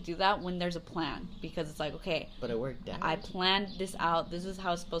me to do that when there's a plan, because it's like, okay, but it worked out. I planned this out. This is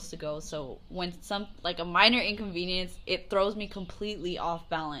how it's supposed to go. So when a minor inconvenience, it throws me completely off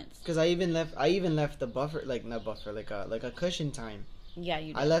balance. Because I even left the buffer, like not buffer, like a cushion time. Yeah,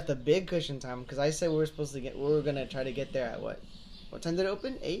 you did. I left a big cushion time because I said we were gonna try to get there at what time did it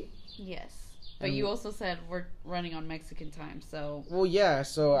open? 8? Yes. But you also said we're running on Mexican time, so. Well, yeah.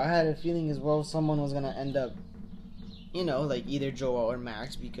 So I had a feeling as well someone was gonna end up. Like either Joel or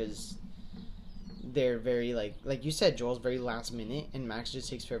Max, because they're very like you said, Joel's very last minute and Max just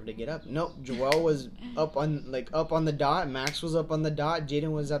takes forever to get up. Nope, Joel was up on the dot, Max was up on the dot,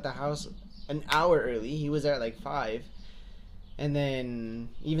 Jaden was at the house an hour early. He was there at 5. And then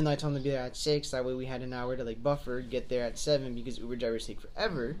even though I told him to be there at 6, that way we had an hour to buffer, get there at 7 because Uber drivers take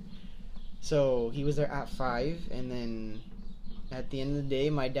forever. So he was there at 5, and then at the end of the day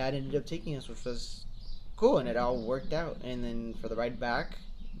my dad ended up taking us, which was cool, and it all worked out. And then for the ride back,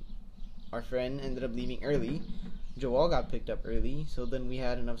 our friend ended up leaving early. Joel got picked up early, so then we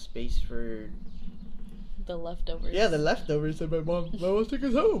had enough space for the leftovers. Yeah, the leftovers, and my mom took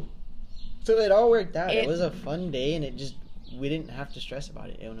us home. So it all worked out. It was a fun day, and we didn't have to stress about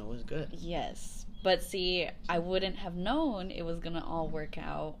it, and it was good. Yes, but see, I wouldn't have known it was gonna all work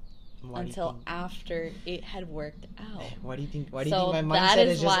out until after it had worked out. Why do you think my mindset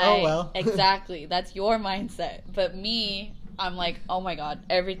is just, oh well? Exactly, that's your mindset. But me, I'm like, oh my god,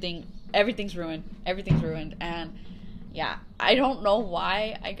 everything's ruined. Everything's ruined. And yeah, I don't know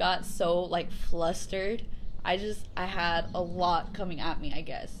why I got so flustered. I had a lot coming at me, I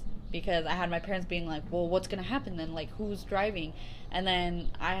guess. Because I had my parents being like, well, what's going to happen then? Who's driving? And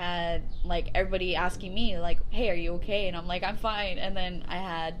then I had, everybody asking me, hey, are you okay? And I'm like, I'm fine. And then I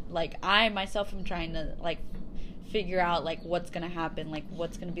had, I myself am trying to, figure out, what's going to happen.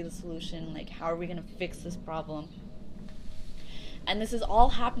 What's going to be the solution? How are we going to fix this problem? And this is all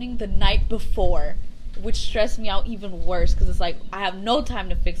happening the night before, which stressed me out even worse. Because it's I have no time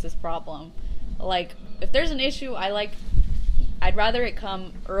to fix this problem. If there's an issue, I'd rather it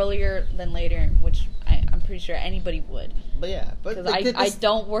come earlier than later, which I'm pretty sure anybody would. But yeah, because I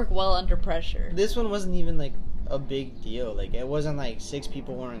don't work well under pressure. This one wasn't even a big deal. It wasn't 6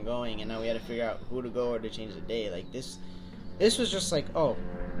 people weren't going, and now we had to figure out who to go or to change the day. This was just oh,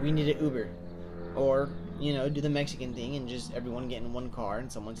 we need an Uber, or do the Mexican thing and just everyone get in one car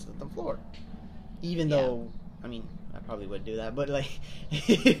and someone sit on the floor. Even though, I mean, I probably would do that, but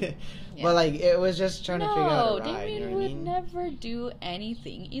yeah. But it was just trying to figure out a ride. Damien would never do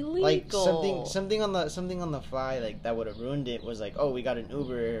anything illegal. Something on the fly that would have ruined it was oh, we got an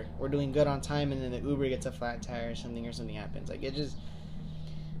Uber, we're doing good on time, and then the Uber gets a flat tire or something happens. It just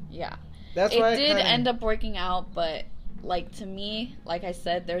That's why it did end up working out, but. To me, like I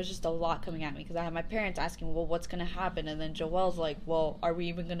said, there's just a lot coming at me because I have my parents asking, well, what's going to happen? And then Joelle's like, well, are we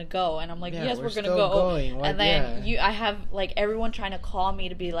even going to go? And I'm like, yes, we're going to go. And then I have, everyone trying to call me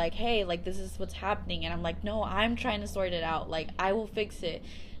to be like, hey, this is what's happening. And I'm like, no, I'm trying to sort it out. I will fix it.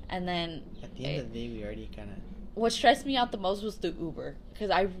 And then... At the end of the day, we already kind of... What stressed me out the most was the Uber.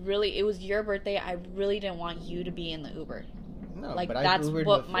 Because it was your birthday. I really didn't want you to be in the Uber. No, but that's Ubered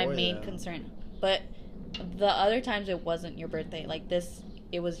what my before, main concern. But... The other times it wasn't your birthday.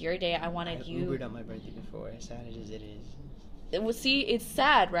 It was your day. I wanted you. I Ubered on my birthday before. As sad as it is. See, it's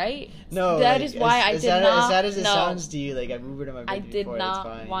sad, right? No, that is why I did not. As sad as it sounds to you, I Ubered on my birthday before. I did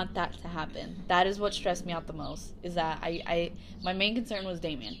not want that to happen. That is what stressed me out the most. Is that my main concern was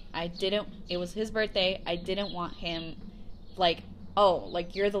Damien. It was his birthday. I didn't want him,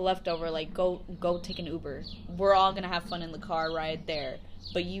 you're the leftover. Go take an Uber. We're all gonna have fun in the car ride there.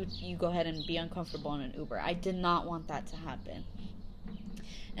 But you go ahead and be uncomfortable in an Uber. I did not want that to happen.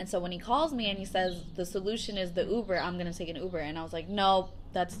 And so when he calls me and he says the solution is the Uber, I'm gonna take an Uber, and I was like, no,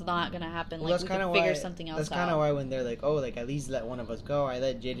 that's not gonna happen. Well, like, we can figure something else out. That's kind of why when they're like, oh, like, at least let one of us go, I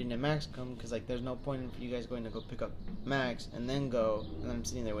let Jaden and Max come, because, like, there's no point in you guys going to go pick up Max and then go, and I'm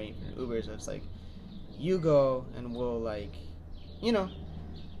sitting there waiting for an Uber, so it's like, you go, and we'll, like, you know,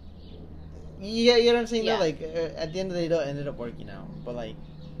 yeah, you know what I'm saying, though? Like, at the end of the day, it ended up working out, but, like,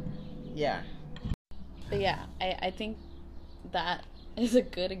 yeah. But, yeah, I think that is a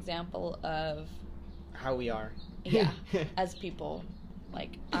good example of how we are. Yeah, as people.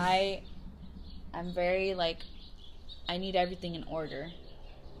 Like, I'm very, like, I need everything in order.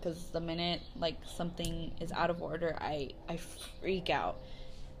 Because the minute, like, something is out of order, I freak out.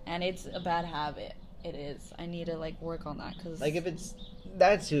 And it's a bad habit. It is. I need to, like, work on that. Cause like, if it's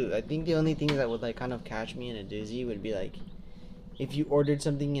that too, I think the only thing that would, like, kind of catch me in a dizzy would be, like, if you ordered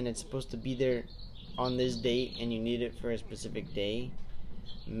something and it's supposed to be there on this date and you need it for a specific day,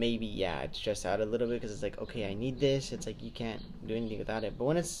 maybe, yeah, I'd stress out a little bit because it's like, okay, I need this. It's like you can't do anything without it. But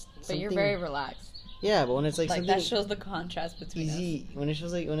when it's But you're very relaxed. Yeah, but when it's like something that shows the contrast between easy, us. when it's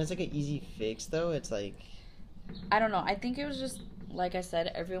like an easy fix though, it's like, I don't know. I think it was just, like I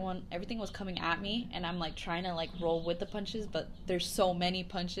said, everything was coming at me, and I'm like trying to like roll with the punches, but there's so many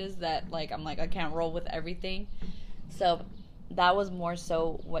punches that like I'm like I can't roll with everything. So that was more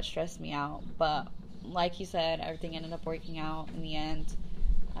so what stressed me out. But like you said, everything ended up working out in the end.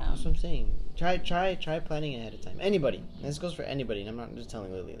 That's what I'm saying. Try planning ahead of time. Anybody. This goes for anybody, and I'm not just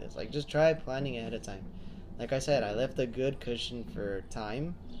telling Lily this. Like, just try planning ahead of time. Like I said, I left a good cushion for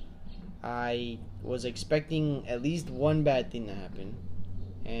time. I was expecting at least one bad thing to happen,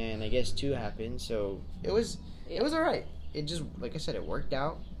 and I guess two happened. So it was alright. It just, like I said, it worked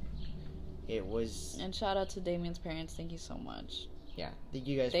out. It was. And shout out to Damien's parents. Thank you so much. Yeah, thank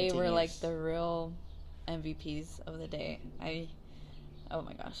you guys. They were like the real MVPs of the day. Oh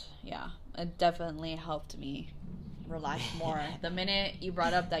my gosh, yeah. It definitely helped me relax more. The minute you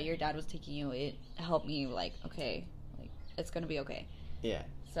brought up that your dad was taking you, it helped me, like, okay, like, it's gonna be okay. Yeah.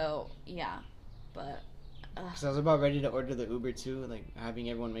 So, yeah. But, because I was about ready to order the Uber too, like, having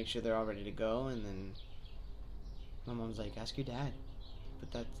everyone make sure they're all ready to go, and then my mom's like, ask your dad.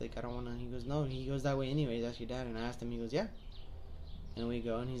 But that's, like, I don't wanna, he goes, no, he goes that way anyways, ask your dad. And I asked him, he goes, yeah. And we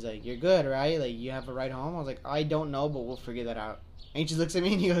go, and he's like, you're good, right? Like, you have a ride home? I was like, I don't know, but we'll figure that out. And he just looks at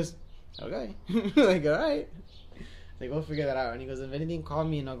me and he goes, okay. Like, alright. Like, we'll figure that out. And he goes, if anything, call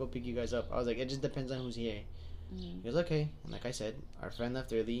me and I'll go pick you guys up. I was like, it just depends on who's here. He goes, okay. And like I said, our friend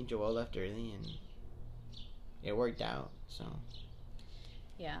left early, Joel left early, and it worked out, so.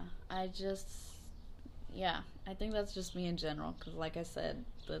 Yeah, I think that's just me in general. Because like I said,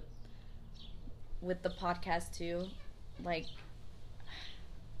 with the podcast too, like,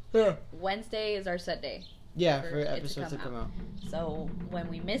 Wednesday is our set day. Yeah, for episodes to come out. So when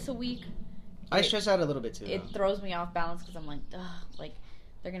we miss a week, I stress out a little bit too. It throws me off balance because I'm like, ugh, like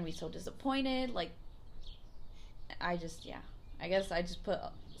they're gonna be so disappointed. Like, I guess I just put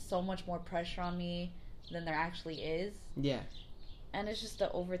so much more pressure on me than there actually is. Yeah. And it's just the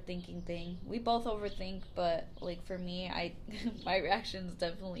overthinking thing. We both overthink, but like for me, my reaction is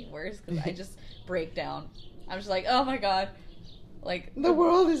definitely worse because I just break down. I'm just like, oh my god, like the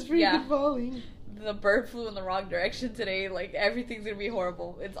world is freaking falling. The bird flew in the wrong direction today. Like, everything's gonna be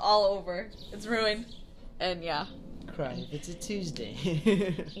horrible. It's all over. It's ruined. And yeah. Cry if it's a Tuesday.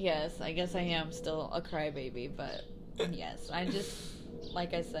 Yes, I guess I am still a crybaby, but yes, I just,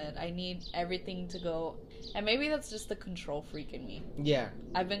 like I said, I need everything to go. And maybe that's just the control freak in me. Yeah.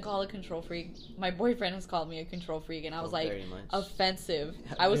 I've been called a control freak. My boyfriend has called me a control freak, and I was like, offensive.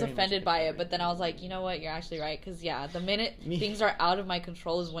 I was offended by it, but then I was like, you know what? You're actually right. Because, yeah, the minute things are out of my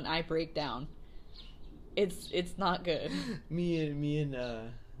control is when I break down. It's not good. Me and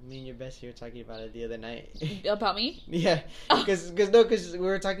your bestie were talking about it the other night. About me? Yeah, because we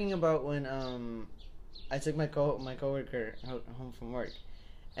were talking about when I took my coworker home from work,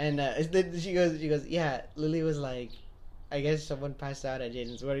 and she goes, yeah, Lily was like, I guess someone passed out at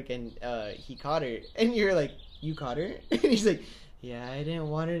Jaden's work, and he caught her, and you're like, you caught her? And he's like, yeah, I didn't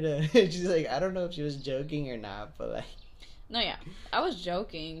want her to. She's like, I don't know if she was joking or not, but like. No, yeah. I was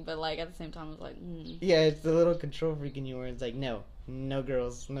joking, but, like, at the same time, I was like, Yeah, it's the little control freak in you where it's like, no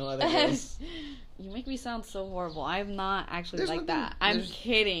girls, no other girls. You make me sound so horrible. I'm not actually like that. I'm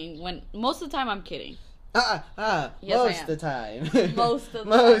kidding. Most of the time, I'm kidding. Yes, most of the time. Most of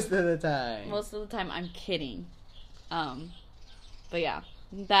the time. Most of the time, I'm kidding. But, yeah.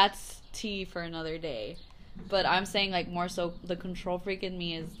 That's tea for another day. But I'm saying, like, more so the control freak in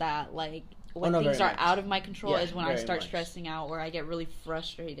me is that, like, when things are out of my control is when I start much. Stressing out, or I get really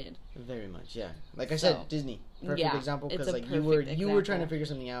frustrated. Very much, yeah. Like I said, Disney, perfect example, because like you were trying to figure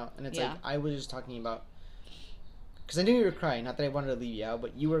something out, and it's like I was just talking about, because I knew you were crying. Not that I wanted to leave you out,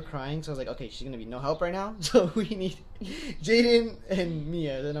 but you were crying, so I was like, okay, she's gonna be no help right now, so we need Jaden and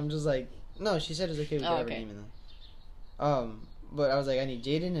Mia. Then I'm just like, no, she said it's okay with whatever name in them. But I was like, I need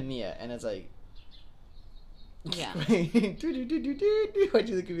Jaden and Mia, and it's like. Yeah. Why'd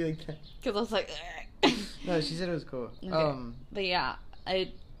you look at me like that? Because I was like, no, she said it was cool. Okay. But yeah,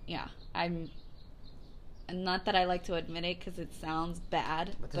 I'm not that I like to admit it because it sounds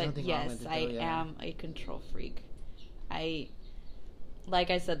bad, but yes, I am a control freak. Like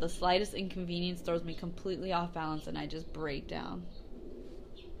I said, the slightest inconvenience throws me completely off balance, and I just break down.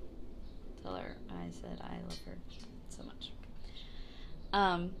 Tell her I said I love her so much.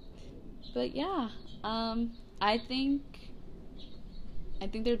 But yeah, I think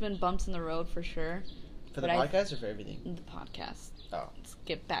there's been bumps in the road for sure. For the podcast or for everything? The podcast. Oh. Let's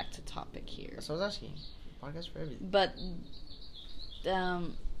get back to topic here. That's what I was asking. Podcast for everything. But,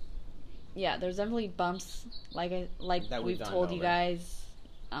 yeah, there's definitely bumps. Like we've told you guys,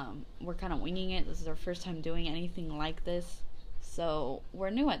 we're kind of winging it. This is our first time doing anything like this. So,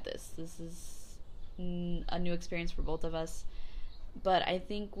 we're new at this. This is a new experience for both of us. But I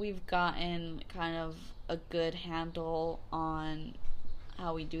think we've gotten kind of a good handle on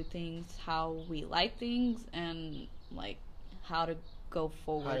how we do things, how we like things, and like how to go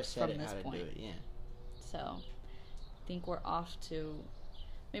forward from this point. Do it, yeah. So I think we're off to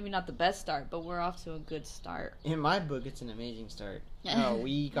maybe not the best start, but we're off to a good start. In my book, it's an amazing start.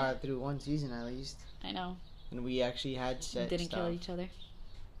 We got through one season at least. I know. And we actually had set Didn't kill each other.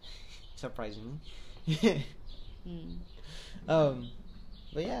 Surprisingly.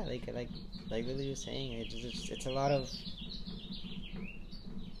 But yeah, like Lily was saying, it's a lot of.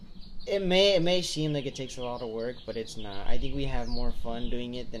 It may seem like it takes a lot of work, but it's not. I think we have more fun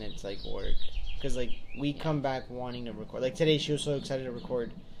doing it than it's like work, because like we come back wanting to record. Like today, she was so excited to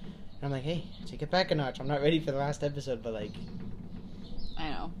record, and I'm like, hey, take it back a notch. I'm not ready for the last episode, but like. I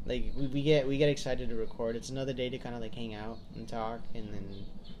know. Like we get excited to record. It's another day to kind of like hang out and talk, and then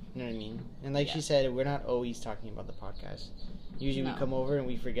you know what I mean. And like she said, we're not always talking about the podcast. Usually we come over and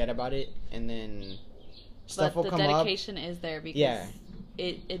we forget about it, and then stuff will come up. But the dedication is there because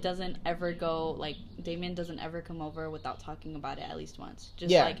it doesn't ever go, like, Damien doesn't ever come over without talking about it at least once.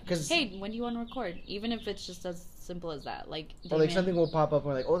 Just like, hey, when do you want to record? Even if it's just as simple as that. Like, Damien, or like something will pop up and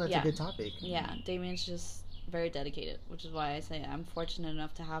we're like, oh, that's a good topic. Yeah, Damien's just very dedicated, which is why I say I'm fortunate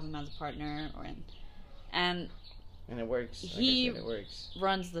enough to have him as a partner, and it works. It works.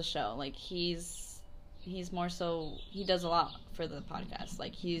 Runs the show. Like he's more so, he does a lot for the podcast.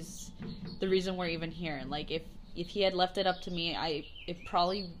 Like he's the reason we're even here. And like if he had left it up to me, it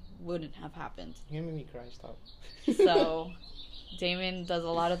probably wouldn't have happened. You're gonna make me cry. Stop. So Damien does a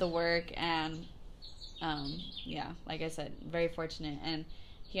lot of the work, and like I said, very fortunate, and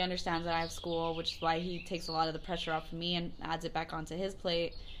he understands that I have school, which is why he takes a lot of the pressure off of me and adds it back onto his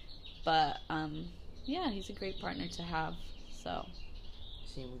plate. But he's a great partner to have. So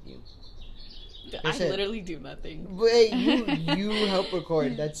same with you. I literally do nothing. Wait, you help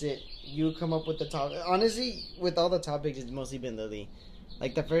record. That's it. You come up with the topic. Honestly, with all the topics, it's mostly been Lily.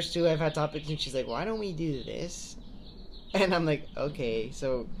 Like the first two, I've had topics, and she's like, "Why don't we do this?" And I'm like, "Okay."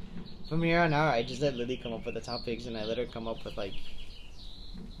 So from here on out, I just let Lily come up with the topics, and I let her come up with like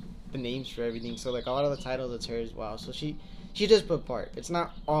the names for everything. So like a lot of the titles, it's her as well. So she does put part. It's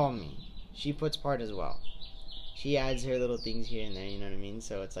not all me. She puts part as well. She adds her little things here and there, you know what I mean?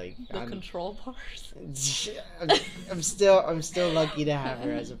 So it's like the control parts. I'm still lucky to have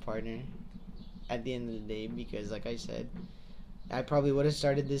her as a partner at the end of the day, because like I said, I probably would have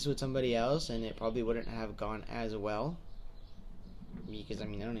started this with somebody else and it probably wouldn't have gone as well. Because I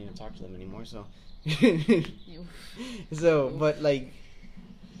mean I don't even talk to them anymore, so but like,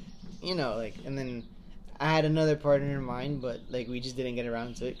 you know, like, and then I had another partner in mind, but like we just didn't get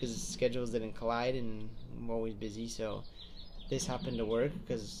around to it because schedules didn't collide and I'm always busy. So this happened to work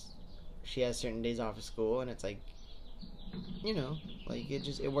because she has certain days off of school, and it's like, you know, like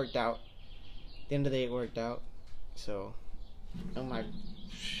it worked out. At the end of the day, it worked out. So on my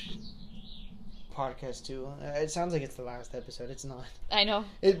podcast too, it sounds like it's the last episode. It's not. I know.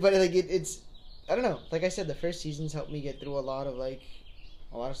 But like it's I don't know. Like I said, the first seasons helped me get through a lot of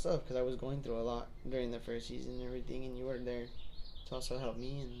stuff because I was going through a lot during the first season and everything, and you were there to also help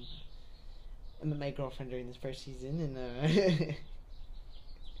me, and I met my girlfriend during this first season, and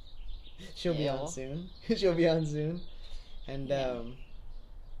she'll be on soon. And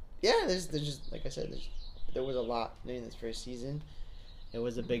there's just, like I said, there was a lot during this first season, it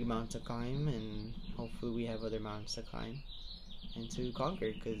was a big mountain to climb, and hopefully we have other mountains to climb and to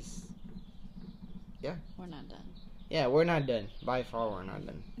conquer. Cause we're not done. Yeah, we're not done. By far, we're not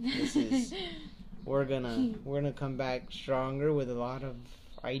done. This is we're gonna come back stronger with a lot of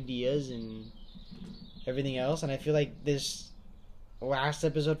ideas and everything else. And I feel like this last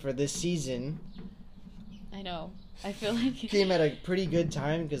episode for this season, I know. I feel like came at a pretty good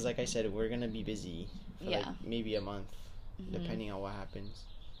time because, like I said, we're gonna be busy for Yeah. like maybe a month, depending on what happens.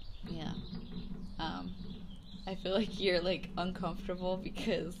 Yeah. I feel like you're like uncomfortable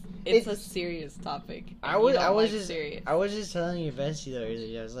because it's a serious topic. I was just serious. I was just telling your bestie though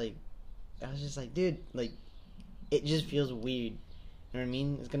earlier. I was just like, dude, like, it just feels weird. You know what I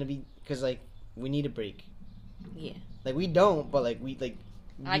mean? It's gonna be because like we need a break. Yeah. Like we don't, but like we like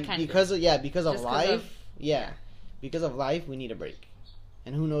because of life. Because of life, we need a break.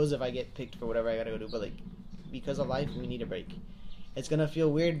 And who knows if I get picked for whatever I gotta go do, but like because of life, we need a break. It's gonna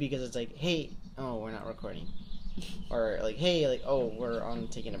feel weird because it's like, hey, oh, we're not recording. Or like, hey, like, oh, we're on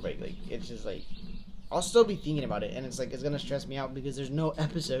taking a break. Like, it's just like, I'll still be thinking about it, and it's like, it's gonna stress me out because there's no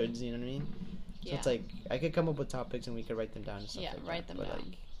episodes, you know what I mean? So it's like, I could come up with topics and we could write them down and stuff like write that, them down.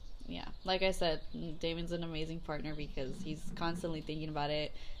 Like, yeah, like I said, Damon's an amazing partner because he's constantly thinking about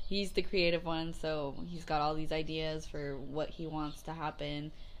it. He's the creative one, so he's got all these ideas for what he wants to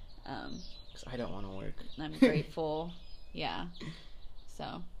happen. 'cause I don't want to work. I'm grateful. Yeah.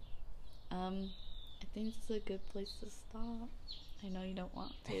 So, I think this is a good place to stop. I know you don't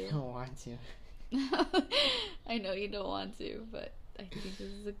want to. I don't want to. I know you don't want to, but I think this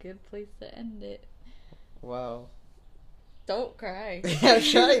is a good place to end it. Wow. Don't cry. I'm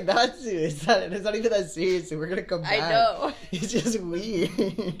trying not to. It's not even that serious. We're gonna come back. I know. It's just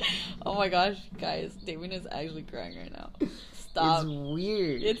weird. Oh my gosh, guys. Damien is actually crying right now. Stop. It's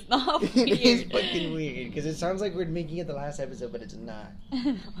weird. It's not weird. It's fucking weird. Because it sounds like we're making it the last episode, but it's not.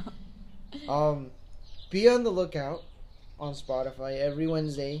 Be on the lookout on Spotify every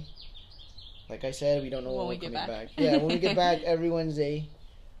Wednesday. Like I said, we don't know when we get back. Yeah, when we get back every Wednesday.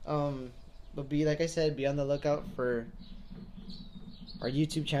 But like I said, be on the lookout for our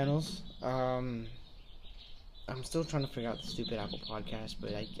YouTube channels. I'm still trying to figure out the stupid Apple podcast,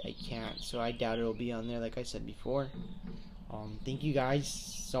 but I can't. So I doubt it'll be on there. Like I said before. Thank you guys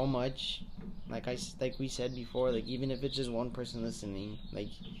so much. Like we said before, like even if it's just one person listening, like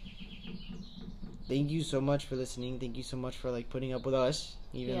thank you so much for listening. Thank you so much for like putting up with us,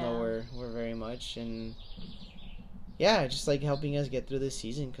 even though we're very much, and yeah, just like helping us get through this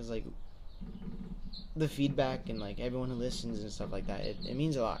season, because like the feedback and like everyone who listens and stuff like that, it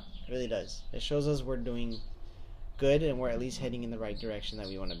means a lot. It really does. It shows us we're doing good and we're at least heading in the right direction that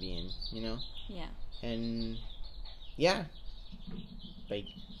we want to be in, you know? Yeah. And yeah, like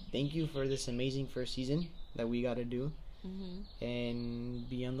thank you for this amazing first season that we got to do. And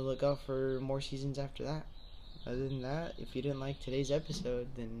be on the lookout for more seasons after that. Other than that, if you didn't like today's episode,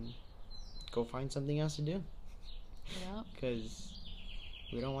 then go find something else to do. Yep. Because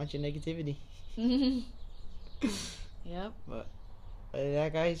we don't want your negativity. Yep. But other than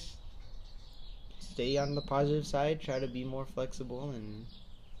that, guys, stay on the positive side. Try to be more flexible and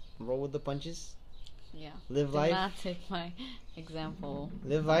roll with the punches. Yeah. Live Do life. not take my example.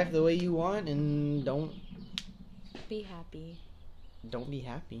 Live life the way you want, and don't be happy. Don't be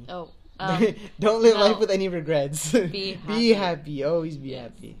happy. Oh. Don't live no. life with any regrets. Be happy. Be happy. Always be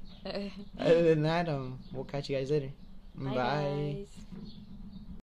Yes. happy. Other than that, we'll catch you guys later. Bye. Guys.